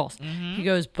 girls. Mm-hmm. He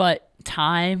goes, but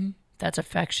time, that's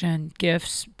affection,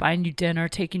 gifts, buying you dinner,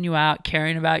 taking you out,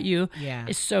 caring about you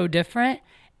is so different.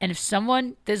 And if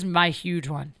someone, this is my huge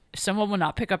one, if someone will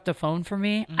not pick up the phone for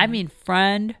me, I mean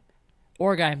friend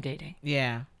or guy I'm dating.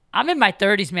 Yeah. I'm in my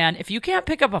 30s, man. If you can't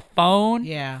pick up a phone,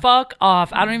 fuck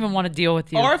off. I don't even want to deal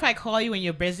with you. Or if I call you and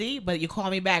you're busy, but you call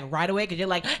me back right away because you're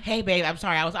like, hey, babe, I'm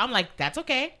sorry. I'm like, that's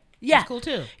okay. Yeah. That's cool,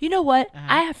 too. You know what?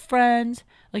 I have friends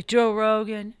like Joe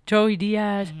Rogan, Joey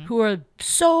Diaz, who are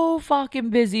so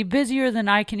fucking busy, busier than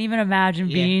I can even imagine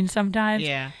being sometimes.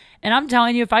 Yeah. And I'm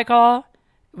telling you, if I call...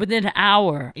 within an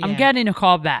hour, I'm getting a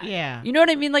call back. Yeah. You know what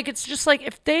I mean? Like, it's just like,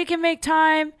 if they can make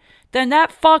time, then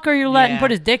that fucker you're letting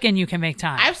put his dick in you can make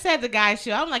time. I've said to guys,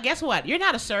 too, I'm like, guess what? You're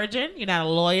not a surgeon. You're not a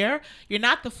lawyer. You're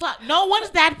not the fuck. No one's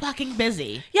that fucking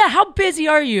busy. Yeah, how busy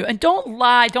are you? And don't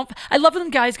lie. I love when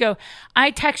guys go,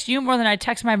 I text you more than I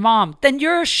text my mom. Then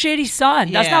you're a shitty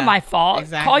son. That's not my fault.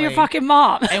 Exactly. Call your fucking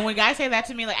mom. And when guys say that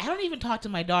to me, like, I don't even talk to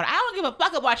my daughter. I don't give a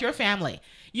fuck about your family.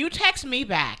 You text me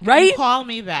back. Right? You call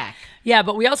me back. Yeah,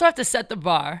 but we also have to set the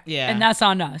bar. Yeah. And that's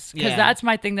on us. Because that's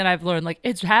my thing that I've learned. Like,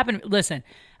 it's happened. Listen,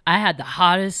 I had the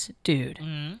hottest dude.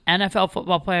 NFL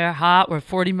football player, hot, worth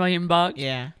 $40 million.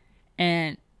 Yeah.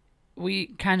 And we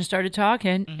kind of started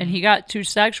talking. And he got too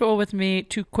sexual with me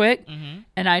too quick.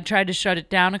 And I tried to shut it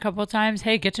down a couple of times.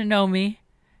 Hey, get to know me.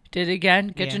 Did it again.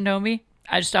 Get to know me.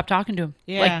 I just stopped talking to him.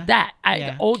 Like that.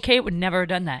 Old Kate would never have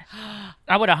done that.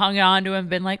 I would have hung on to him and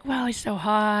been like, well, he's so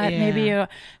hot. Maybe.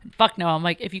 Fuck no. I'm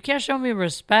like, if you can't show me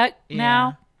respect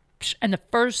now, and the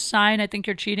first sign I think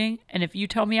you're cheating, and if you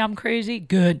tell me I'm crazy,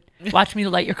 good. Watch me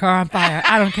light your car on fire.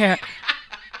 I don't care.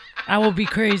 I will be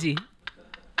crazy.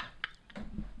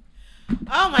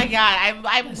 Oh, my God.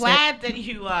 I'm glad that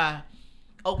you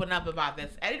open up about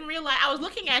this. I didn't realize. I was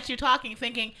looking at you talking,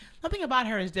 thinking, something about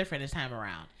her is different this time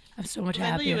around. I'm so much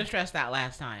happier. happier. You were stressed out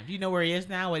last time. Do you know where he is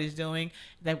now? What he's doing?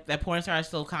 That porn star is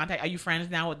still contact. Are you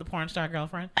friends now with the porn star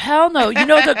girlfriend? Hell no. You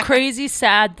know the crazy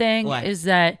sad thing is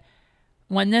that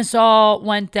when this all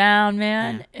went down,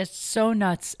 man, it's so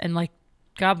nuts. And like,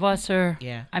 God bless her.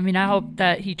 Yeah. I mean, I hope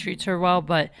that he treats her well,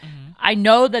 but I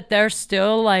know that they're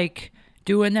still like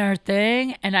doing their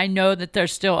thing, and I know that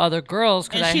there's still other girls.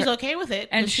 And she's okay with it.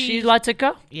 And she lets it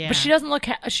go. Yeah. But she doesn't look.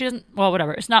 She doesn't. Well,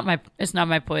 whatever. It's not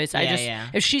my place.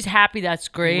 If she's happy, that's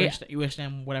great. You wish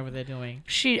them whatever they're doing.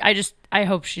 I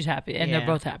hope she's happy, and they're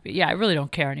both happy. Yeah, I really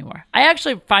don't care anymore. I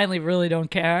actually finally really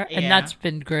don't care, and that's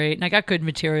been great. And I got good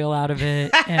material out of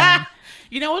it. And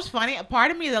you know what's funny? A part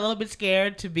of me is a little bit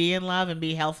scared to be in love and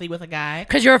be healthy with a guy.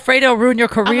 Because you're afraid it'll ruin your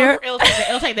career?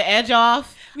 It'll take the edge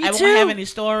off. Me I too. won't have any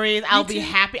stories. I'll be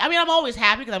happy. I mean, I'm always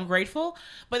happy because I'm grateful.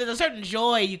 But there's a certain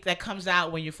joy that comes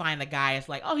out when you find a guy. It's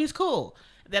like, oh, he's cool.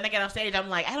 Then I get off stage, I'm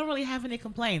like, I don't really have any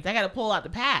complaints. I got to pull out the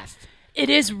past. It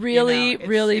is really,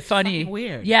 really funny.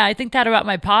 Weird. Yeah, I think that about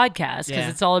my podcast because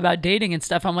it's all about dating and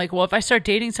stuff. I'm like, well, if I start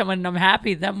dating someone and I'm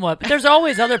happy, then what? But there's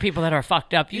always other people that are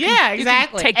fucked up. Exactly. You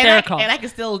can take their call. And I can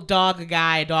still dog a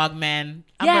guy, dog men.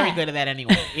 I'm very good at that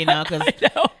anyway, because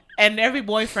and every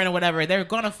boyfriend or whatever, they're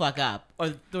gonna fuck up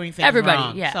or doing things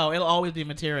wrong. Yeah. So it'll always be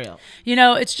material.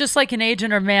 It's just like an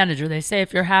agent or manager. They say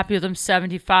if you're happy with them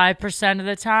 75% of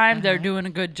the time, they're doing a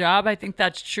good job. I think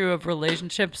that's true of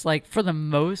relationships, like for the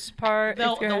most part.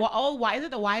 Why is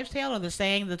it the wives' tale or the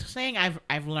saying? The saying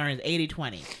I've learned is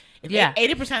 80-20. If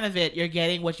 80% of it, you're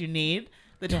getting what you need.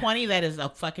 The 20 that is a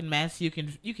fucking mess, you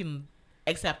can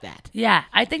accept that. Yeah,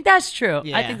 I think that's true.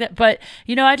 Yeah. I think that, but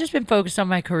I just been focused on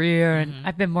my career and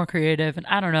I've been more creative and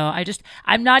I don't know.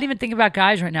 I'm not even thinking about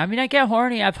guys right now. I mean, I get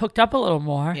horny. I've hooked up a little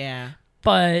more. Yeah.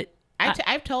 But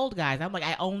I've told guys, I'm like,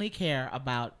 I only care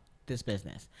about this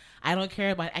business. I care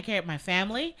about my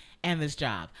family and this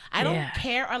job. I don't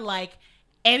care or like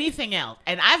anything else.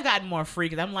 And I've gotten more free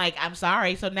because I'm like, I'm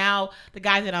sorry. So now the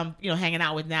guys that I'm, hanging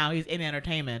out with now, he's in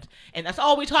entertainment and that's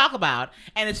all we talk about.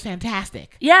 And it's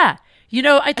fantastic. Yeah.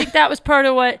 I think that was part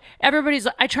of what everybody's.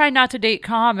 I try not to date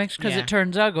comics because it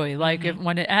turns ugly. Like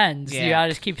when it ends, you gotta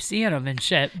just keep seeing them and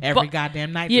shit every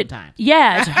goddamn night. Sometimes,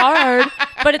 yeah, it's hard.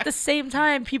 But at the same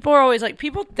time, people are always like,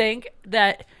 people think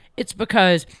that it's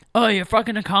because you're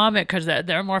fucking a comic because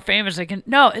they're more famous.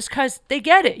 No, it's because they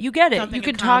get it. You get it. Something you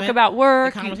can talk about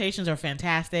work. The conversations are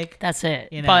fantastic. That's it.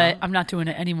 But I'm not doing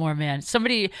it anymore, man.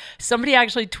 Somebody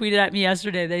actually tweeted at me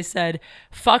yesterday. They said,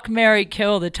 "Fuck, marry,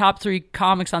 kill." The top 3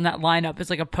 comics on that lineup is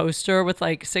like a poster with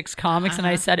like 6 comics, and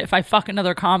I said, if I fuck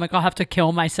another comic, I'll have to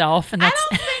kill myself. And that's.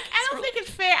 I don't think it's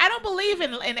fair. I don't believe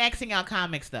in Xing out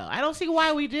comics though. I don't see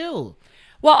why we do.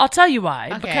 Well, I'll tell you why.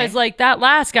 Okay. Because like that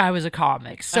last guy was a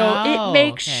comic, so it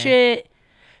makes shit.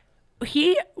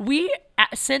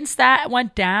 Since that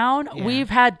went down, we've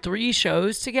had 3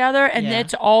 shows together, and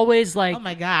it's always like, oh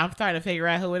my god, I'm starting to figure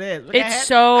out who it is. It's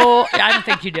so. I don't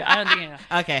think you do. I don't think you know.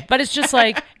 Okay, but it's just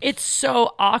like it's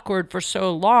so awkward for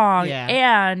so long,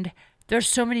 and there's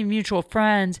so many mutual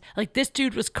friends. Like this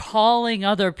dude was calling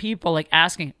other people, like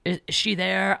asking, "Is she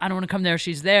there? I don't want to come there.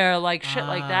 She's there." Like shit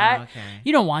like that. Okay.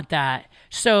 You don't want that.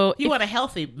 So you want a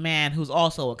healthy man who's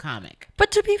also a comic.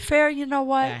 But to be fair, you know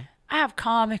what? Yeah. I have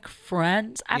comic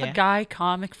friends. I have a guy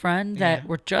comic friend that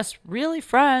we're just really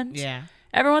friends. Yeah.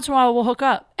 Every once in a while we'll hook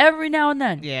up. Every now and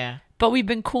then. Yeah. But we've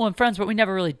been cool and friends, but we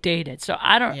never really dated. So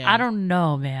I don't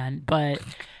know, man. But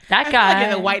that guy. I feel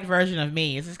like the white version of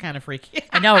me. This is kind of freaky.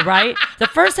 I know, right? The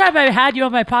first time I had you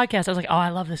on my podcast, I was like, oh, I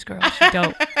love this girl. She's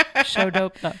dope. So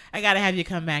dope though. I gotta have you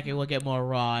come back and we'll get more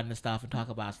raw and stuff and talk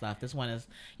about stuff. This one is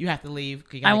you have to leave.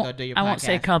 You gotta go do your podcast. I won't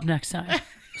say come next time.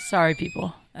 Sorry,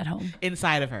 people at home.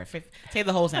 Inside of her. Say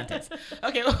the whole sentence.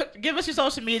 Okay, well, give us your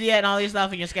social media and all your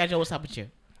stuff and your schedule. What's up with you?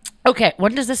 Okay,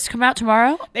 when does this come out?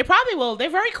 Tomorrow? They probably will. They're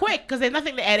very quick because there's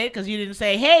nothing to edit because you didn't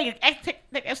say, hey, take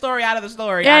a story out of the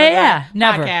story. Yeah.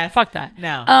 Never. Podcast. Fuck that.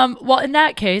 No. Well, in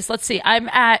that case, let's see. I'm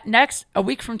at a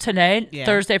week from today,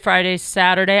 Thursday, Friday,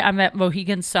 Saturday, I'm at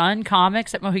Mohegan Sun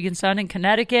Comics at Mohegan Sun in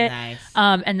Connecticut. Nice.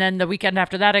 And then the weekend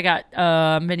after that, I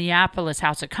got Minneapolis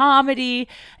House of Comedy.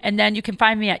 And then you can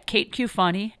find me at Kate Q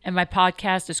Funny. And my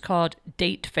podcast is called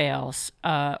Date Fails.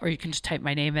 Or you can just type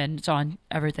my name in. It's on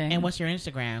everything. And what's your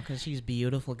Instagram? Because she's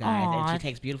beautiful, guys. And she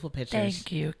takes beautiful pictures. Thank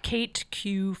you. Kate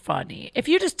Q Funny. If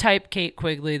you just type Kate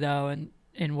Quigley, though, and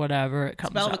in whatever, it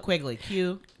comes up. Spell the Quigley.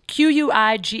 Quigley,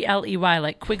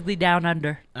 like Quigley Down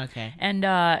Under. Okay.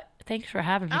 And thanks for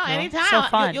having me. Oh, girl. anytime. So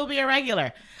fun. You'll be a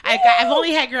regular. I've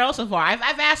only had girls so far. I've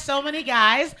asked so many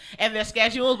guys and their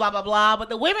schedules, blah blah blah. But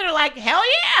the women are like, hell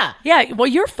yeah. Yeah. Well,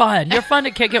 you're fun. You're fun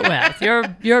to kick it with.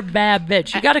 You're a bad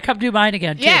bitch. You got to come do mine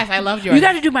again. Too. Yes, I loved yours. You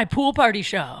got to do my pool party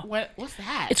show. What's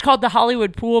that? It's called the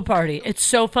Hollywood Pool Party. It's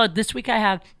so fun. This week I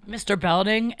have Mr.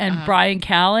 Belding and Brian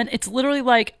Callen. It's literally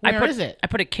like Where is it? I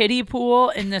put a kiddie pool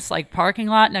in this like parking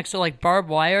lot next to like barbed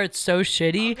wire. It's so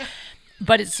shitty. Okay.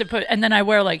 But it's supposed, and then I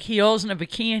wear like heels and a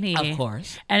bikini. Of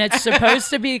course. And it's supposed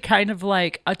to be kind of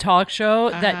like a talk show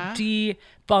that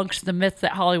debunks the myth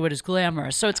that Hollywood is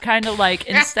glamorous. So it's kind of like,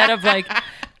 instead of like,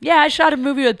 yeah, I shot a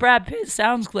movie with Brad Pitt.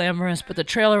 Sounds glamorous, but the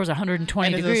trailer was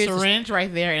 120 degrees. There's a syringe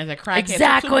right there, and there's a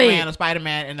crackhead Superman or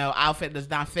Spider-Man, and the outfit does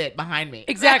not fit behind me.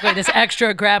 Exactly. This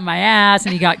extra grabbed my ass,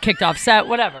 and he got kicked off set.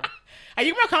 Whatever. Are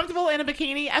you more comfortable in a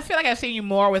bikini? I feel like I've seen you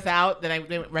more without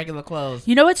than regular clothes.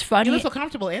 You know what's funny? You look so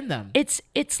comfortable in them.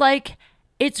 It's like,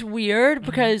 it's weird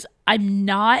because I'm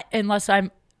not, unless I'm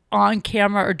on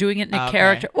camera or doing it in a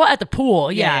character. Well, at the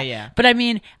pool, yeah. But I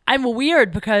mean, I'm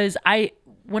weird because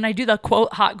when I do the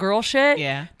quote hot girl shit,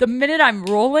 the minute I'm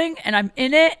rolling and I'm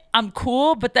in it, I'm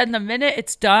cool. But then the minute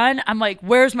it's done, I'm like,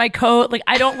 where's my coat? Like,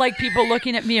 I don't like people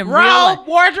looking at me in real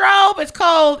wardrobe. It's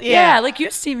cold. Yeah. Like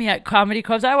you see me at comedy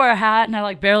clubs. I wear a hat and I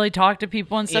like barely talk to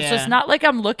people and stuff. So it's not like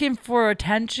I'm looking for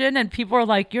attention and people are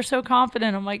like, you're so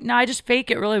confident. I'm like, no, I just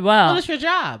fake it really well. Well, it's your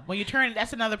job. When you turn,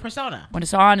 that's another persona. When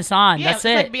it's on, it's on. Yeah, that's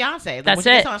it's it. like Beyonce. That's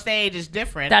when it. She gets on stage, it's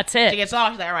different. That's it. She gets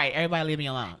off, she's like, all right, everybody leave me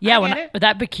alone. Yeah, with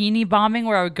that bikini bombing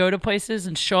where I would go to places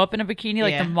and show up in a bikini,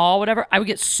 like the mall, whatever, I would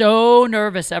get so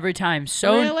nervous every time.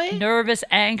 So nervous,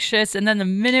 anxious. And then the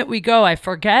minute we go, I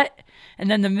forget. And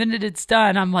then the minute it's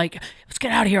done, I'm like, let's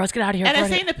get out of here. Let's get out of here. And I've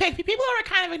seen the pic. People are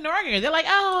kind of ignoring you. They're like,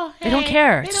 oh, hey. They don't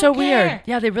care. It's so weird.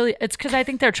 Yeah, they really, it's because I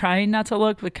think they're trying not to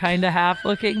look, but kind of half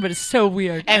looking, but it's so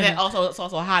weird. And then also, it's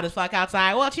also hot as fuck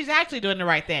outside. Well, she's actually doing the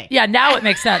right thing. Yeah, now it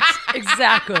makes sense.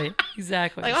 Exactly.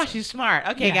 Like, oh, she's smart.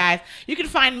 Okay, guys. You can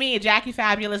find me at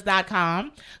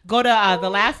JackieFabulous.com. Go to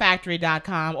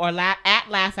thelaughfactory.com or at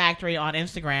Laugh Factory on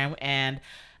Instagram and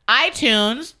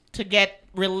iTunes to get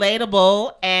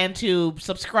Relatable and to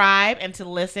subscribe and to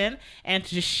listen and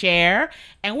to share.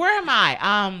 And where am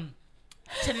I?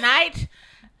 Tonight,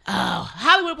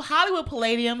 Hollywood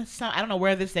Palladium. I don't know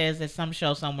where this is. There's some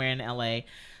show somewhere in LA.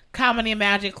 Comedy and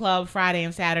Magic Club Friday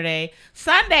and Saturday.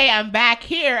 Sunday, I'm back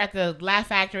here at the Laugh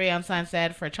Factory on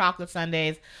Sunset for Chocolate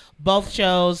Sundays. Both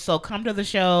shows. So come to the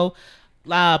show.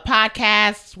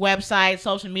 Podcasts, website,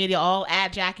 social media, all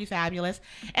at Jackie Fabulous.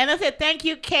 And that's it. Thank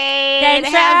you, Kate. Thanks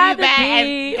to have you for back. having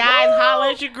me. And guys,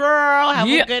 holla at your girl. Have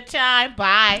a good time.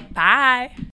 Bye. Bye.